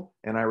people,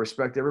 and I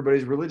respect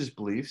everybody's religious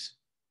beliefs,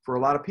 for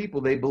a lot of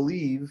people, they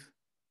believe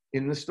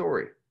in the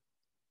story.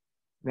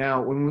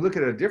 Now, when we look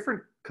at a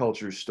different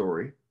culture's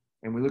story,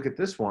 and we look at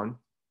this one,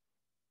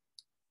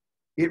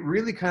 it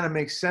really kind of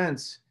makes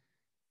sense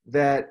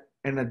that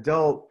an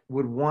adult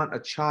would want a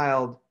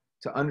child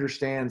to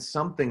understand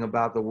something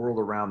about the world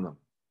around them.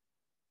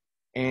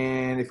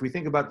 And if we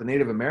think about the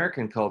Native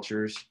American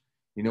cultures,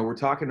 you know, we're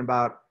talking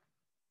about,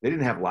 they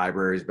didn't have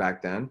libraries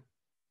back then.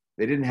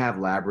 They didn't have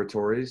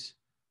laboratories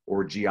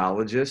or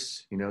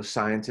geologists, you know,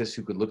 scientists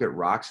who could look at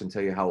rocks and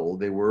tell you how old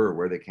they were or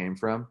where they came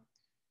from.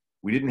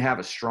 We didn't have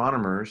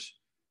astronomers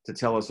to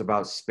tell us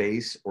about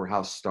space or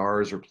how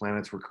stars or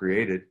planets were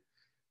created.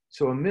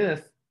 So a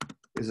myth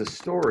is a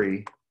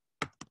story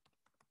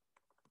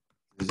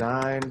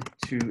designed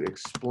to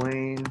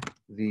explain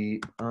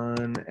the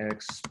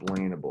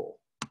unexplainable.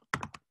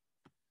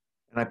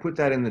 And I put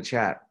that in the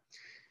chat.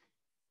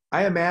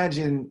 I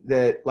imagine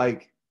that,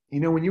 like, you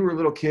know, when you were a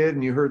little kid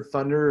and you heard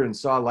thunder and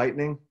saw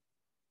lightning,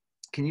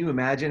 can you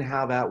imagine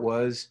how that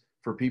was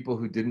for people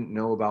who didn't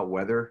know about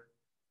weather?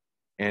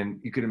 And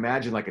you could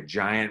imagine like a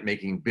giant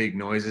making big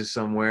noises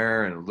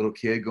somewhere and a little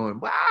kid going,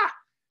 "Wah!"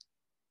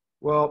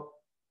 Well,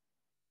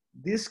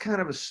 this kind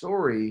of a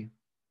story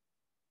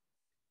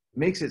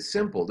makes it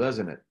simple,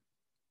 doesn't it?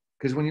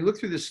 Because when you look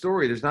through this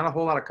story, there's not a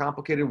whole lot of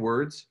complicated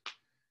words.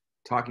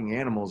 Talking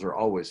animals are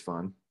always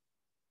fun.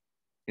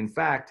 In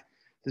fact,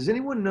 does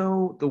anyone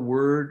know the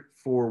word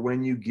for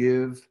when you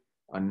give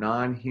a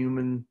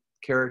non-human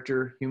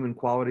character human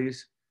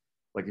qualities?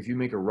 Like if you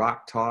make a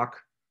rock talk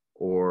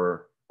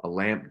or a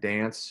lamp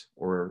dance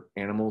or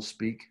animals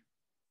speak,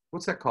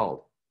 what's that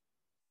called?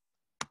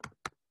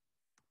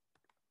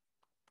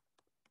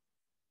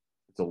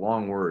 It's a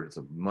long word. It's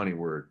a money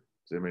word.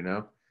 Does anybody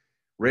know?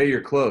 Ray, you're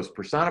close.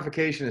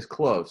 Personification is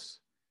close.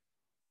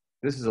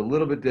 This is a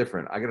little bit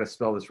different. I got to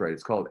spell this right.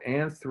 It's called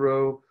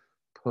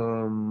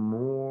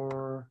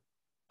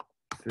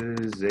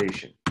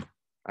anthropomorphization.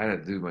 I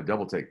had to do my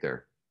double take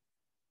there.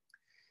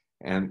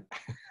 And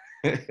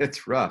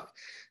it's rough.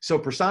 So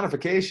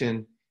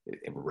personification,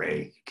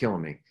 Ray,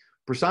 killing me.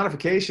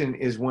 Personification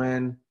is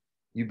when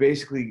you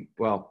basically,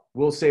 well,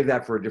 we'll save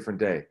that for a different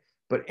day.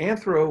 But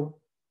anthro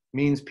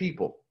means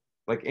people.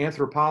 Like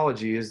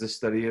anthropology is the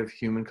study of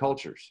human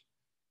cultures.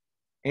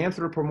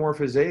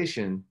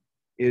 Anthropomorphization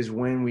is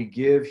when we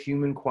give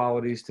human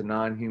qualities to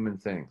non-human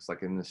things,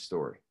 like in this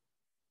story.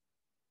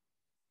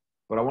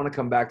 But I want to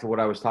come back to what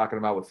I was talking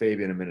about with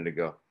Fabian a minute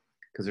ago,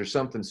 because there's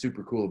something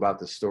super cool about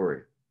this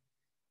story.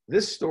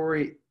 This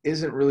story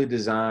isn't really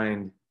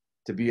designed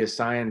to be a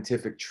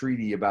scientific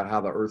treatise about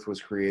how the earth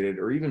was created,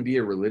 or even be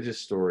a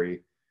religious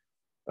story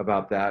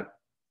about that.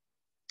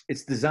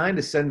 It's designed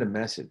to send a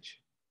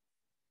message.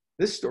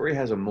 This story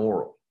has a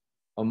moral.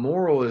 A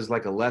moral is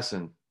like a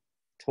lesson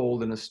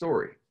told in a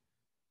story.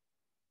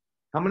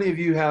 How many of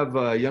you have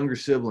younger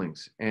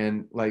siblings?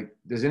 And like,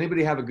 does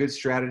anybody have a good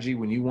strategy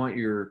when you want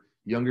your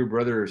younger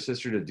brother or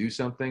sister to do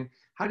something?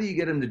 How do you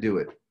get them to do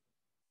it?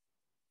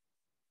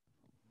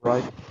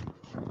 Right.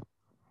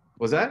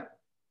 Was that?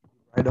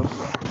 Right.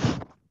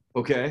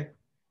 Okay.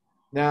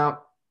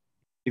 Now,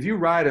 if you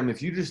ride them,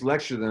 if you just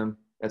lecture them,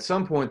 at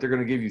some point they're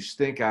going to give you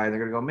stink eye and they're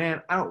going to go,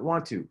 man, I don't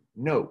want to.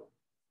 No.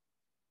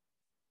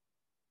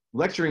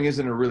 lecturing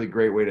isn't a really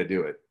great way to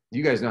do it.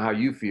 You guys know how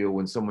you feel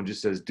when someone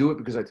just says, do it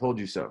because I told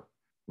you so.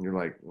 And you're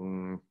like,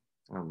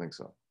 I don't think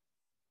so.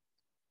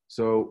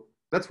 So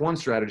that's one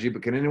strategy,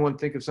 but can anyone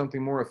think of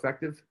something more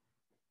effective?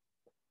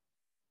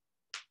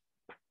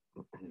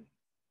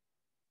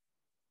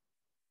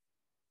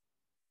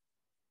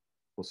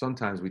 Well,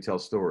 sometimes we tell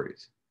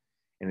stories.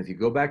 And if you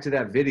go back to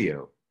that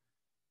video,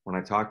 when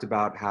I talked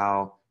about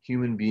how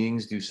human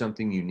beings do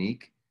something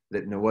unique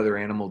that no other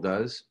animal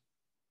does,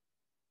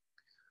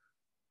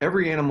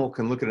 every animal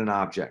can look at an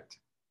object.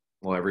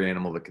 Well, every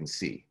animal that can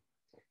see.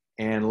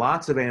 And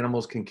lots of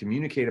animals can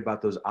communicate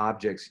about those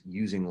objects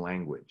using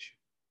language.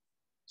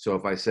 So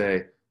if I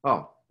say,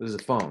 oh, this is a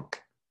phone.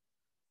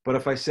 But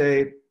if I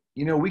say,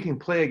 you know, we can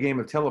play a game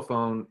of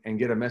telephone and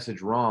get a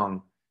message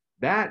wrong,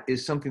 that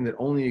is something that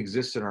only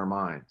exists in our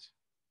minds.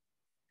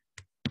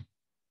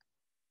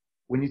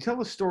 When you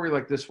tell a story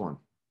like this one,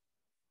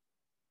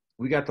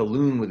 we got the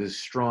loon with his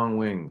strong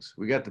wings.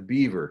 We got the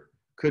beaver,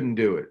 couldn't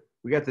do it.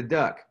 We got the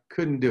duck,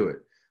 couldn't do it.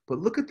 But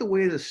look at the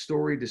way the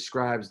story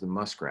describes the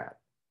muskrat.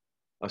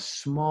 A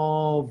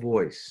small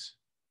voice,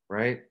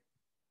 right?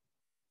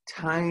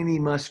 Tiny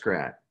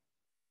muskrat.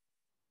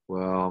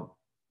 Well,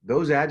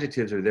 those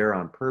adjectives are there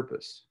on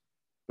purpose.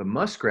 The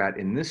muskrat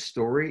in this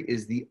story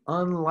is the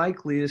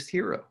unlikeliest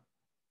hero.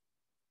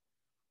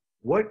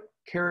 What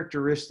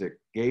characteristic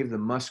gave the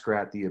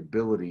muskrat the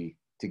ability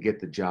to get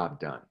the job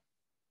done?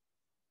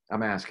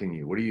 I'm asking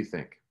you, what do you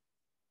think?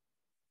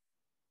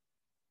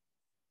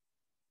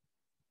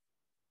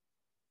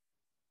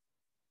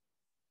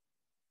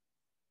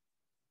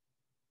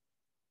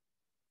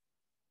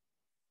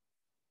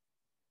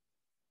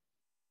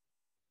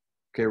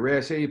 Okay, Ray, I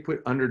say you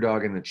put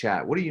underdog in the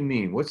chat. What do you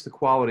mean? What's the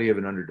quality of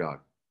an underdog?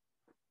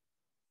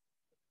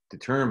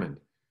 Determined.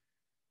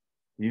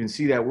 You can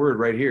see that word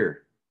right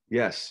here.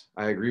 Yes,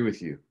 I agree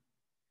with you.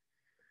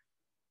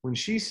 When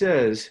she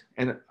says,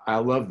 and I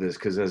love this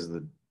because as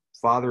the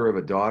father of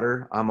a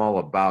daughter, I'm all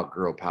about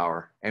girl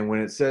power. And when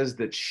it says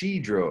that she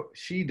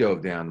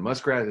dove down,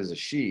 muskrat is a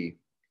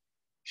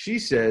she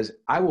says,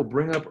 I will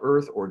bring up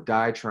earth or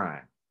die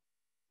trying.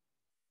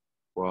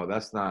 Well,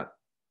 that's not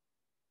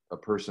a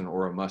person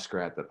or a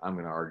muskrat that I'm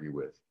going to argue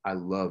with. I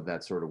love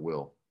that sort of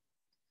will.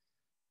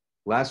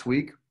 Last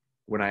week,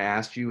 when I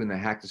asked you in the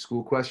Hack to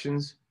School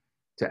questions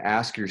to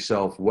ask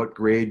yourself what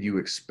grade you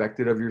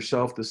expected of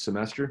yourself this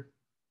semester,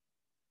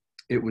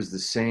 it was the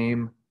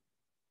same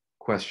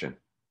question.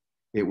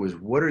 It was,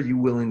 what are you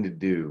willing to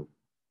do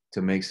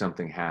to make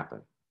something happen?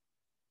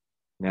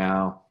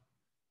 Now,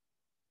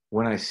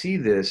 when I see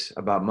this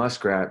about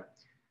muskrat,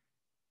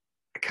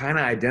 I kind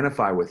of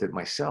identify with it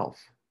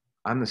myself.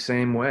 I'm the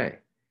same way.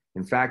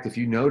 In fact, if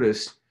you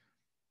notice,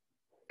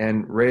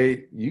 and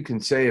Ray, you can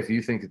say if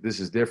you think that this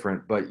is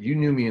different, but you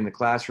knew me in the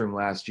classroom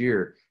last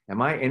year.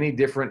 Am I any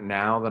different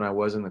now than I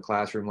was in the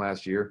classroom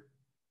last year?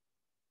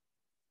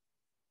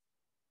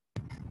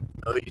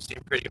 No, you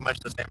seem pretty much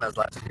the same as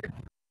last year.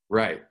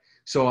 Right.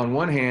 So on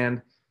one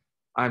hand,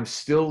 I'm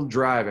still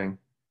driving.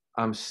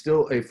 I'm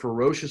still a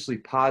ferociously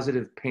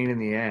positive pain in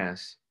the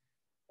ass.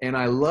 And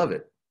I love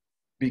it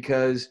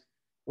because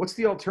what's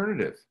the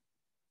alternative?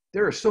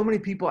 There are so many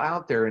people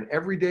out there, and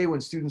every day when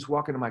students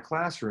walk into my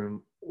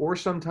classroom or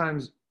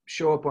sometimes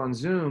show up on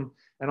Zoom,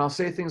 and I'll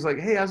say things like,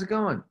 hey, how's it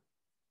going?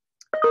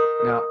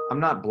 Now, I'm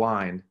not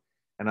blind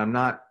and I'm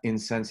not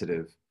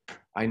insensitive.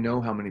 I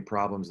know how many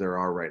problems there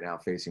are right now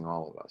facing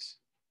all of us.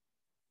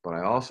 But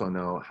I also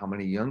know how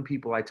many young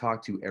people I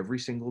talk to every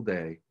single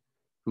day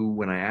who,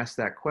 when I ask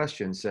that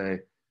question, say,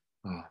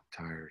 oh, I'm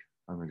tired,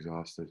 I'm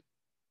exhausted.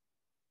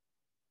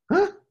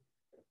 Huh?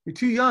 You're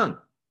too young.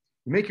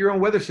 You make your own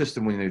weather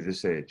system when you're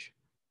this age.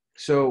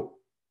 So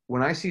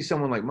when I see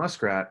someone like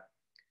Muskrat,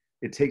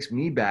 it takes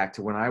me back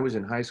to when I was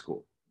in high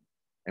school.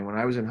 And when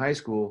I was in high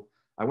school,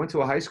 I went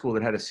to a high school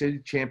that had a city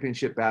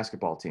championship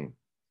basketball team.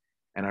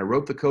 And I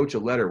wrote the coach a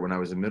letter when I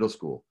was in middle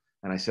school.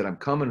 And I said, I'm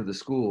coming to the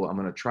school. I'm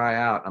going to try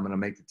out. I'm going to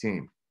make the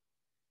team.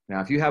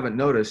 Now, if you haven't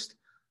noticed,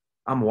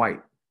 I'm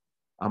white.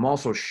 I'm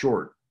also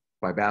short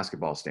by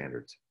basketball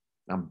standards.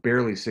 I'm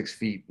barely 6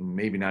 feet, and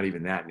maybe not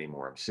even that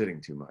anymore. I'm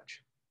sitting too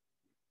much.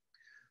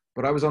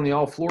 But I was on the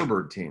all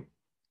floorbird team.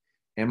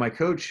 And my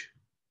coach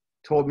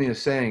told me a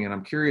saying, and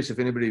I'm curious if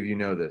anybody of you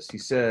know this. He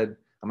said,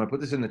 I'm going to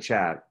put this in the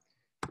chat.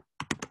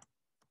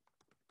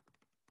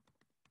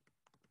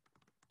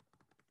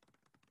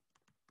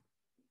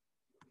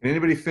 Can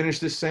anybody finish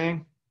this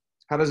saying?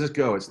 How does this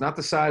go? It's not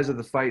the size of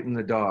the fight in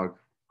the dog.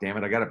 Damn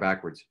it, I got it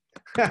backwards.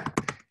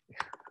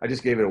 I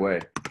just gave it away.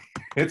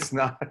 It's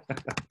not.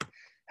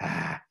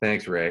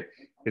 Thanks, Ray.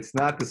 It's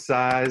not the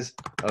size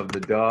of the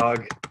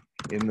dog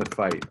in the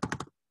fight.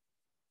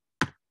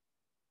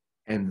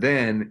 And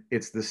then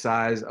it's the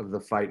size of the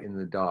fight in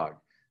the dog.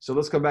 So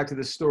let's come back to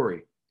this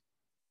story.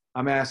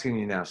 I'm asking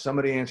you now,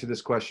 somebody answer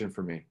this question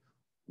for me.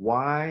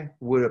 Why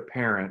would a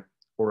parent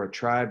or a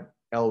tribe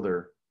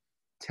elder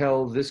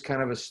tell this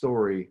kind of a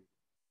story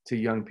to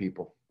young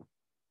people?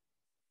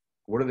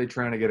 What are they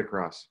trying to get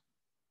across?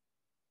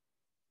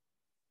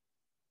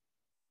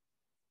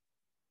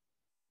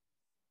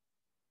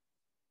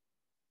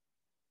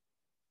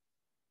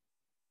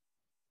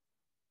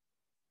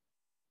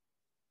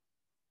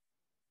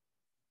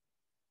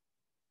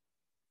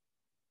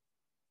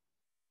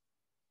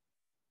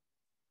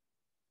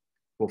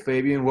 Well,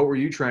 Fabian, what were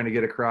you trying to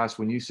get across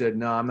when you said,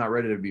 no, I'm not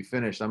ready to be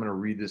finished. I'm going to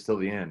read this till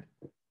the end.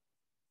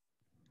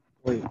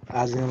 Wait,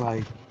 as in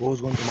like what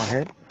was going through my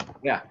head?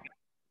 Yeah.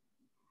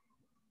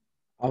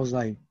 I was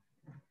like,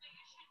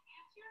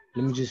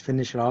 let me just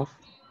finish it off.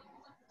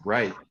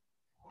 Right.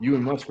 You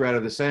and Muskrat are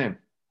the same.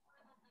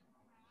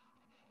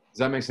 Does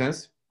that make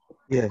sense?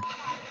 Yeah.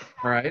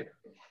 All right.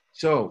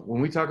 So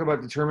when we talk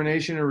about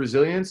determination and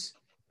resilience,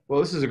 well,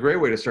 this is a great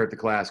way to start the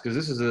class because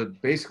this is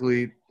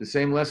basically the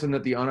same lesson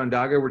that the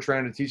Onondaga were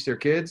trying to teach their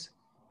kids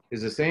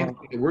is the same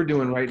thing that we're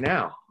doing right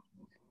now.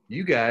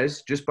 You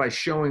guys, just by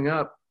showing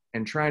up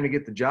and trying to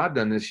get the job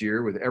done this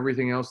year with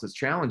everything else that's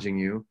challenging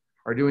you,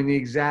 are doing the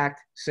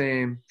exact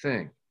same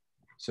thing.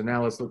 So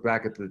now let's look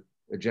back at the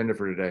agenda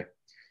for today.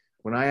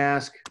 When I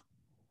ask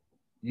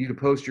you to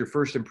post your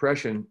first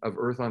impression of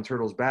Earth on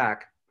Turtle's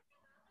Back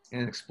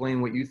and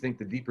explain what you think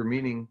the deeper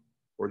meaning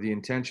or the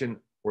intention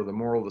or the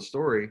moral of the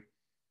story,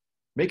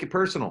 make it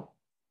personal.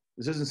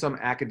 This isn't some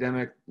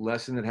academic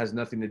lesson that has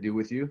nothing to do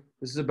with you.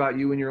 This is about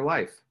you and your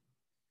life.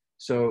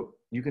 So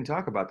you can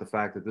talk about the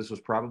fact that this was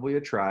probably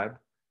a tribe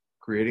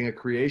creating a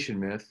creation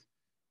myth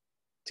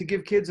to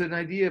give kids an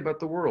idea about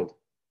the world.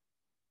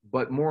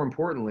 But more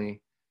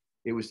importantly,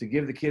 it was to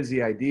give the kids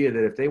the idea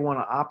that if they want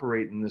to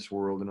operate in this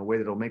world in a way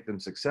that'll make them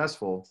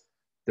successful,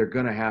 they're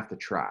going to have to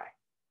try.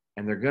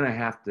 And they're going to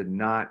have to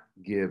not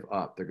give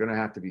up. They're going to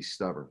have to be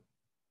stubborn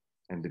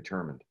and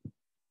determined.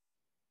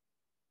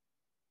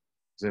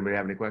 Does anybody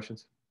have any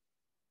questions?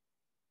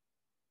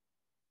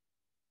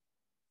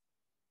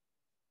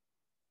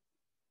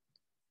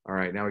 All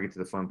right, now we get to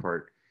the fun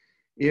part.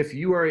 If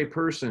you are a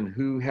person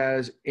who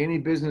has any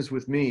business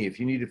with me, if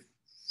you need to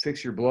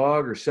fix your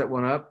blog or set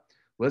one up,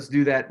 let's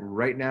do that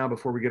right now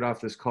before we get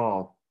off this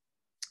call.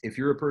 If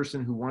you're a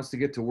person who wants to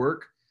get to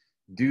work,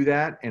 do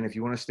that. And if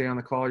you want to stay on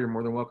the call, you're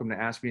more than welcome to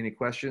ask me any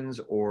questions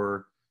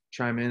or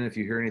chime in if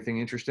you hear anything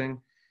interesting.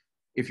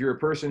 If you're a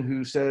person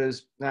who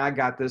says, nah, I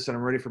got this and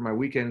I'm ready for my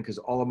weekend because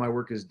all of my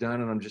work is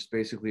done and I'm just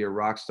basically a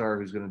rock star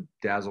who's going to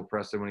dazzle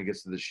Preston when he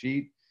gets to the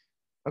sheet,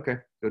 okay,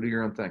 go do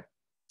your own thing.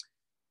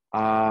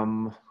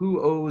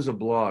 Who owes a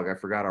blog? I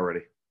forgot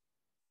already.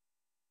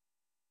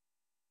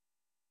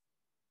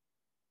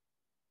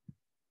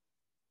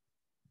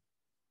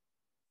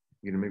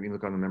 You gonna make me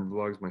look on the member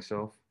blogs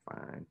myself?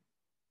 Fine.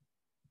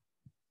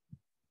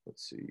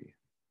 Let's see.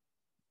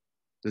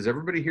 Does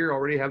everybody here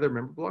already have their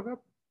member blog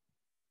up?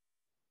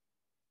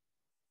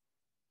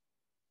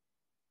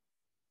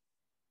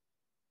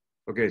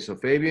 Okay, so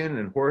Fabian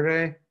and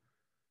Jorge.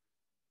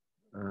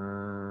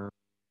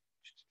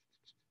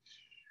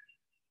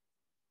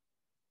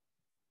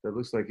 That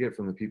looks like it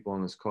from the people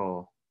on this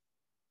call.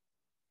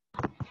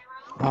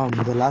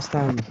 The last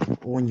time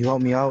when you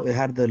helped me out, it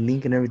had the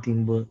link and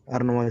everything, but I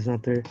don't know why it's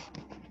not there.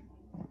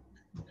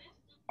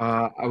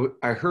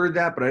 I heard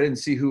that, but I didn't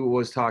see who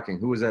was talking.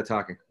 Who was that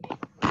talking?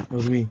 It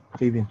was me,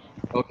 Fabian.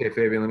 Okay,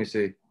 Fabian, let me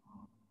see.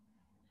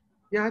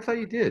 Yeah, I thought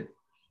you did.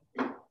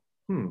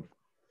 All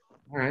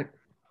right.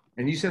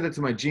 And you sent it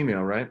to my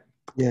Gmail, right?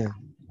 Yeah.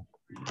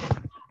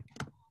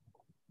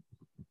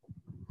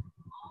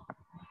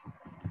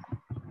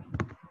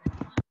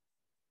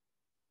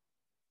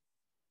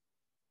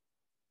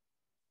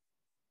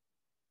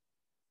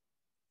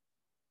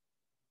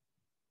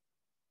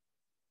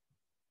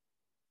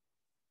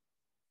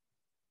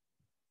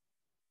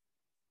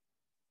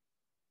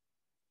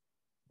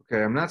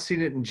 Okay, I'm not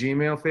seeing it in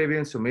Gmail,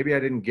 Fabian, so maybe I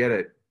didn't get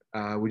it.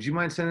 Would you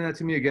mind sending that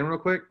to me again real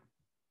quick?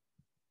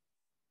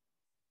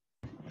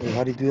 Hey,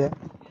 how do you do that?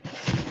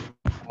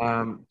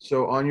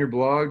 So on your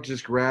blog,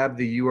 just grab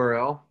the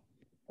URL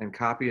and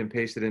copy and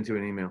paste it into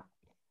an email.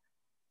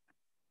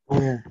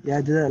 Oh, yeah. Yeah,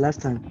 I did that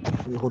last time.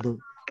 Wait, hold up.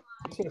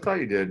 That's what I thought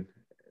you did.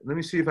 Let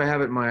me see if I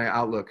have it in my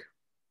Outlook.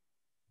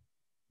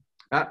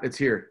 Ah, it's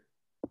here.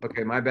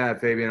 Okay, my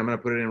bad, Fabian. I'm going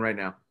to put it in right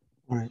now.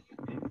 All right.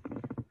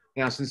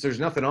 Now, since there's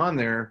nothing on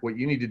there, what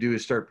you need to do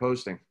is start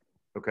posting.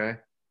 Okay?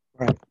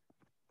 All right.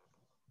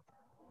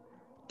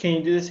 Can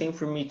you do the same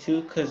for me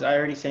too? Because I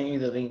already sent you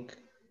the link.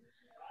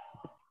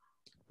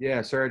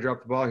 Yeah, sorry I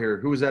dropped the ball here.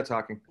 Who was that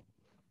talking?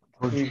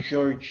 It's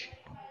George.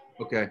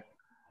 Okay.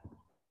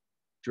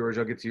 George,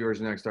 I'll get to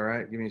yours next, all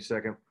right? Give me a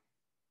second.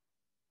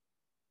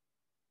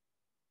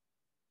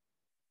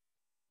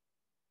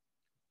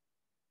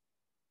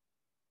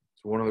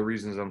 It's one of the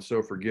reasons I'm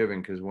so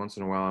forgiving, because once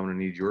in a while I'm going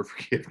to need your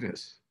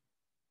forgiveness.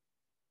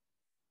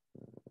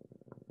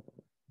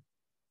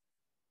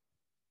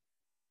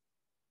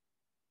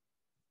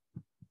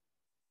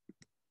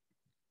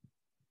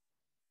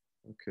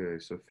 Okay,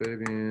 so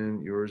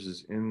Fabian, yours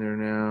is in there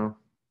now.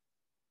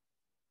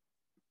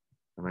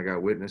 And I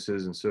got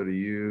witnesses, and so do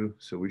you,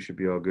 so we should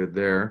be all good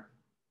there.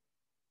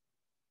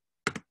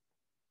 And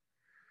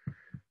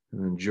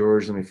then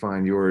George, let me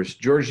find yours.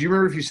 George, do you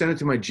remember if you sent it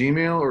to my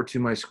Gmail or to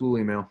my school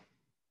email?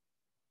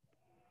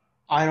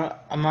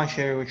 I'm not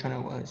sure which one it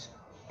was.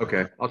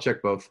 Okay, I'll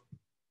check both.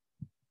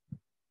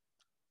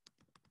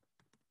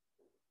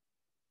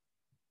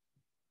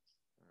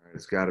 All right,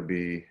 it's got to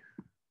be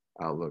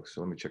Outlook,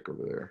 so let me check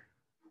over there.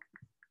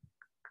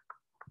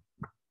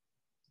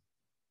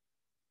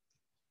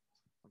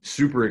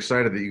 super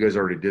excited that you guys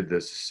already did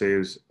this. It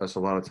saves us a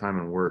lot of time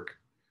and work.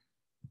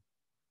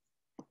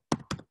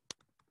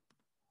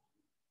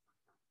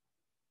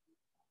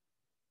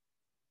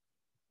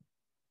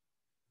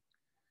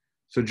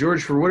 So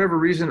George, for whatever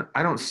reason,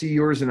 I don't see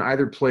yours in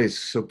either place.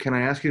 So can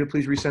I ask you to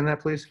please resend that,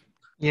 please?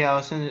 Yeah,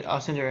 I'll send it.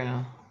 I'll send it right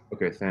now.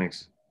 Okay,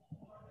 thanks.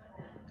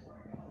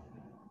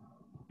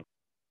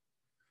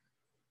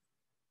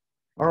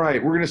 All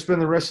right, we're going to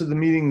spend the rest of the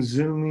meeting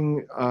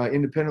Zooming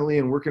independently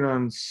and working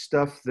on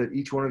stuff that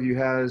each one of you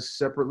has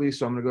separately.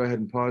 So I'm going to go ahead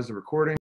and pause the recording.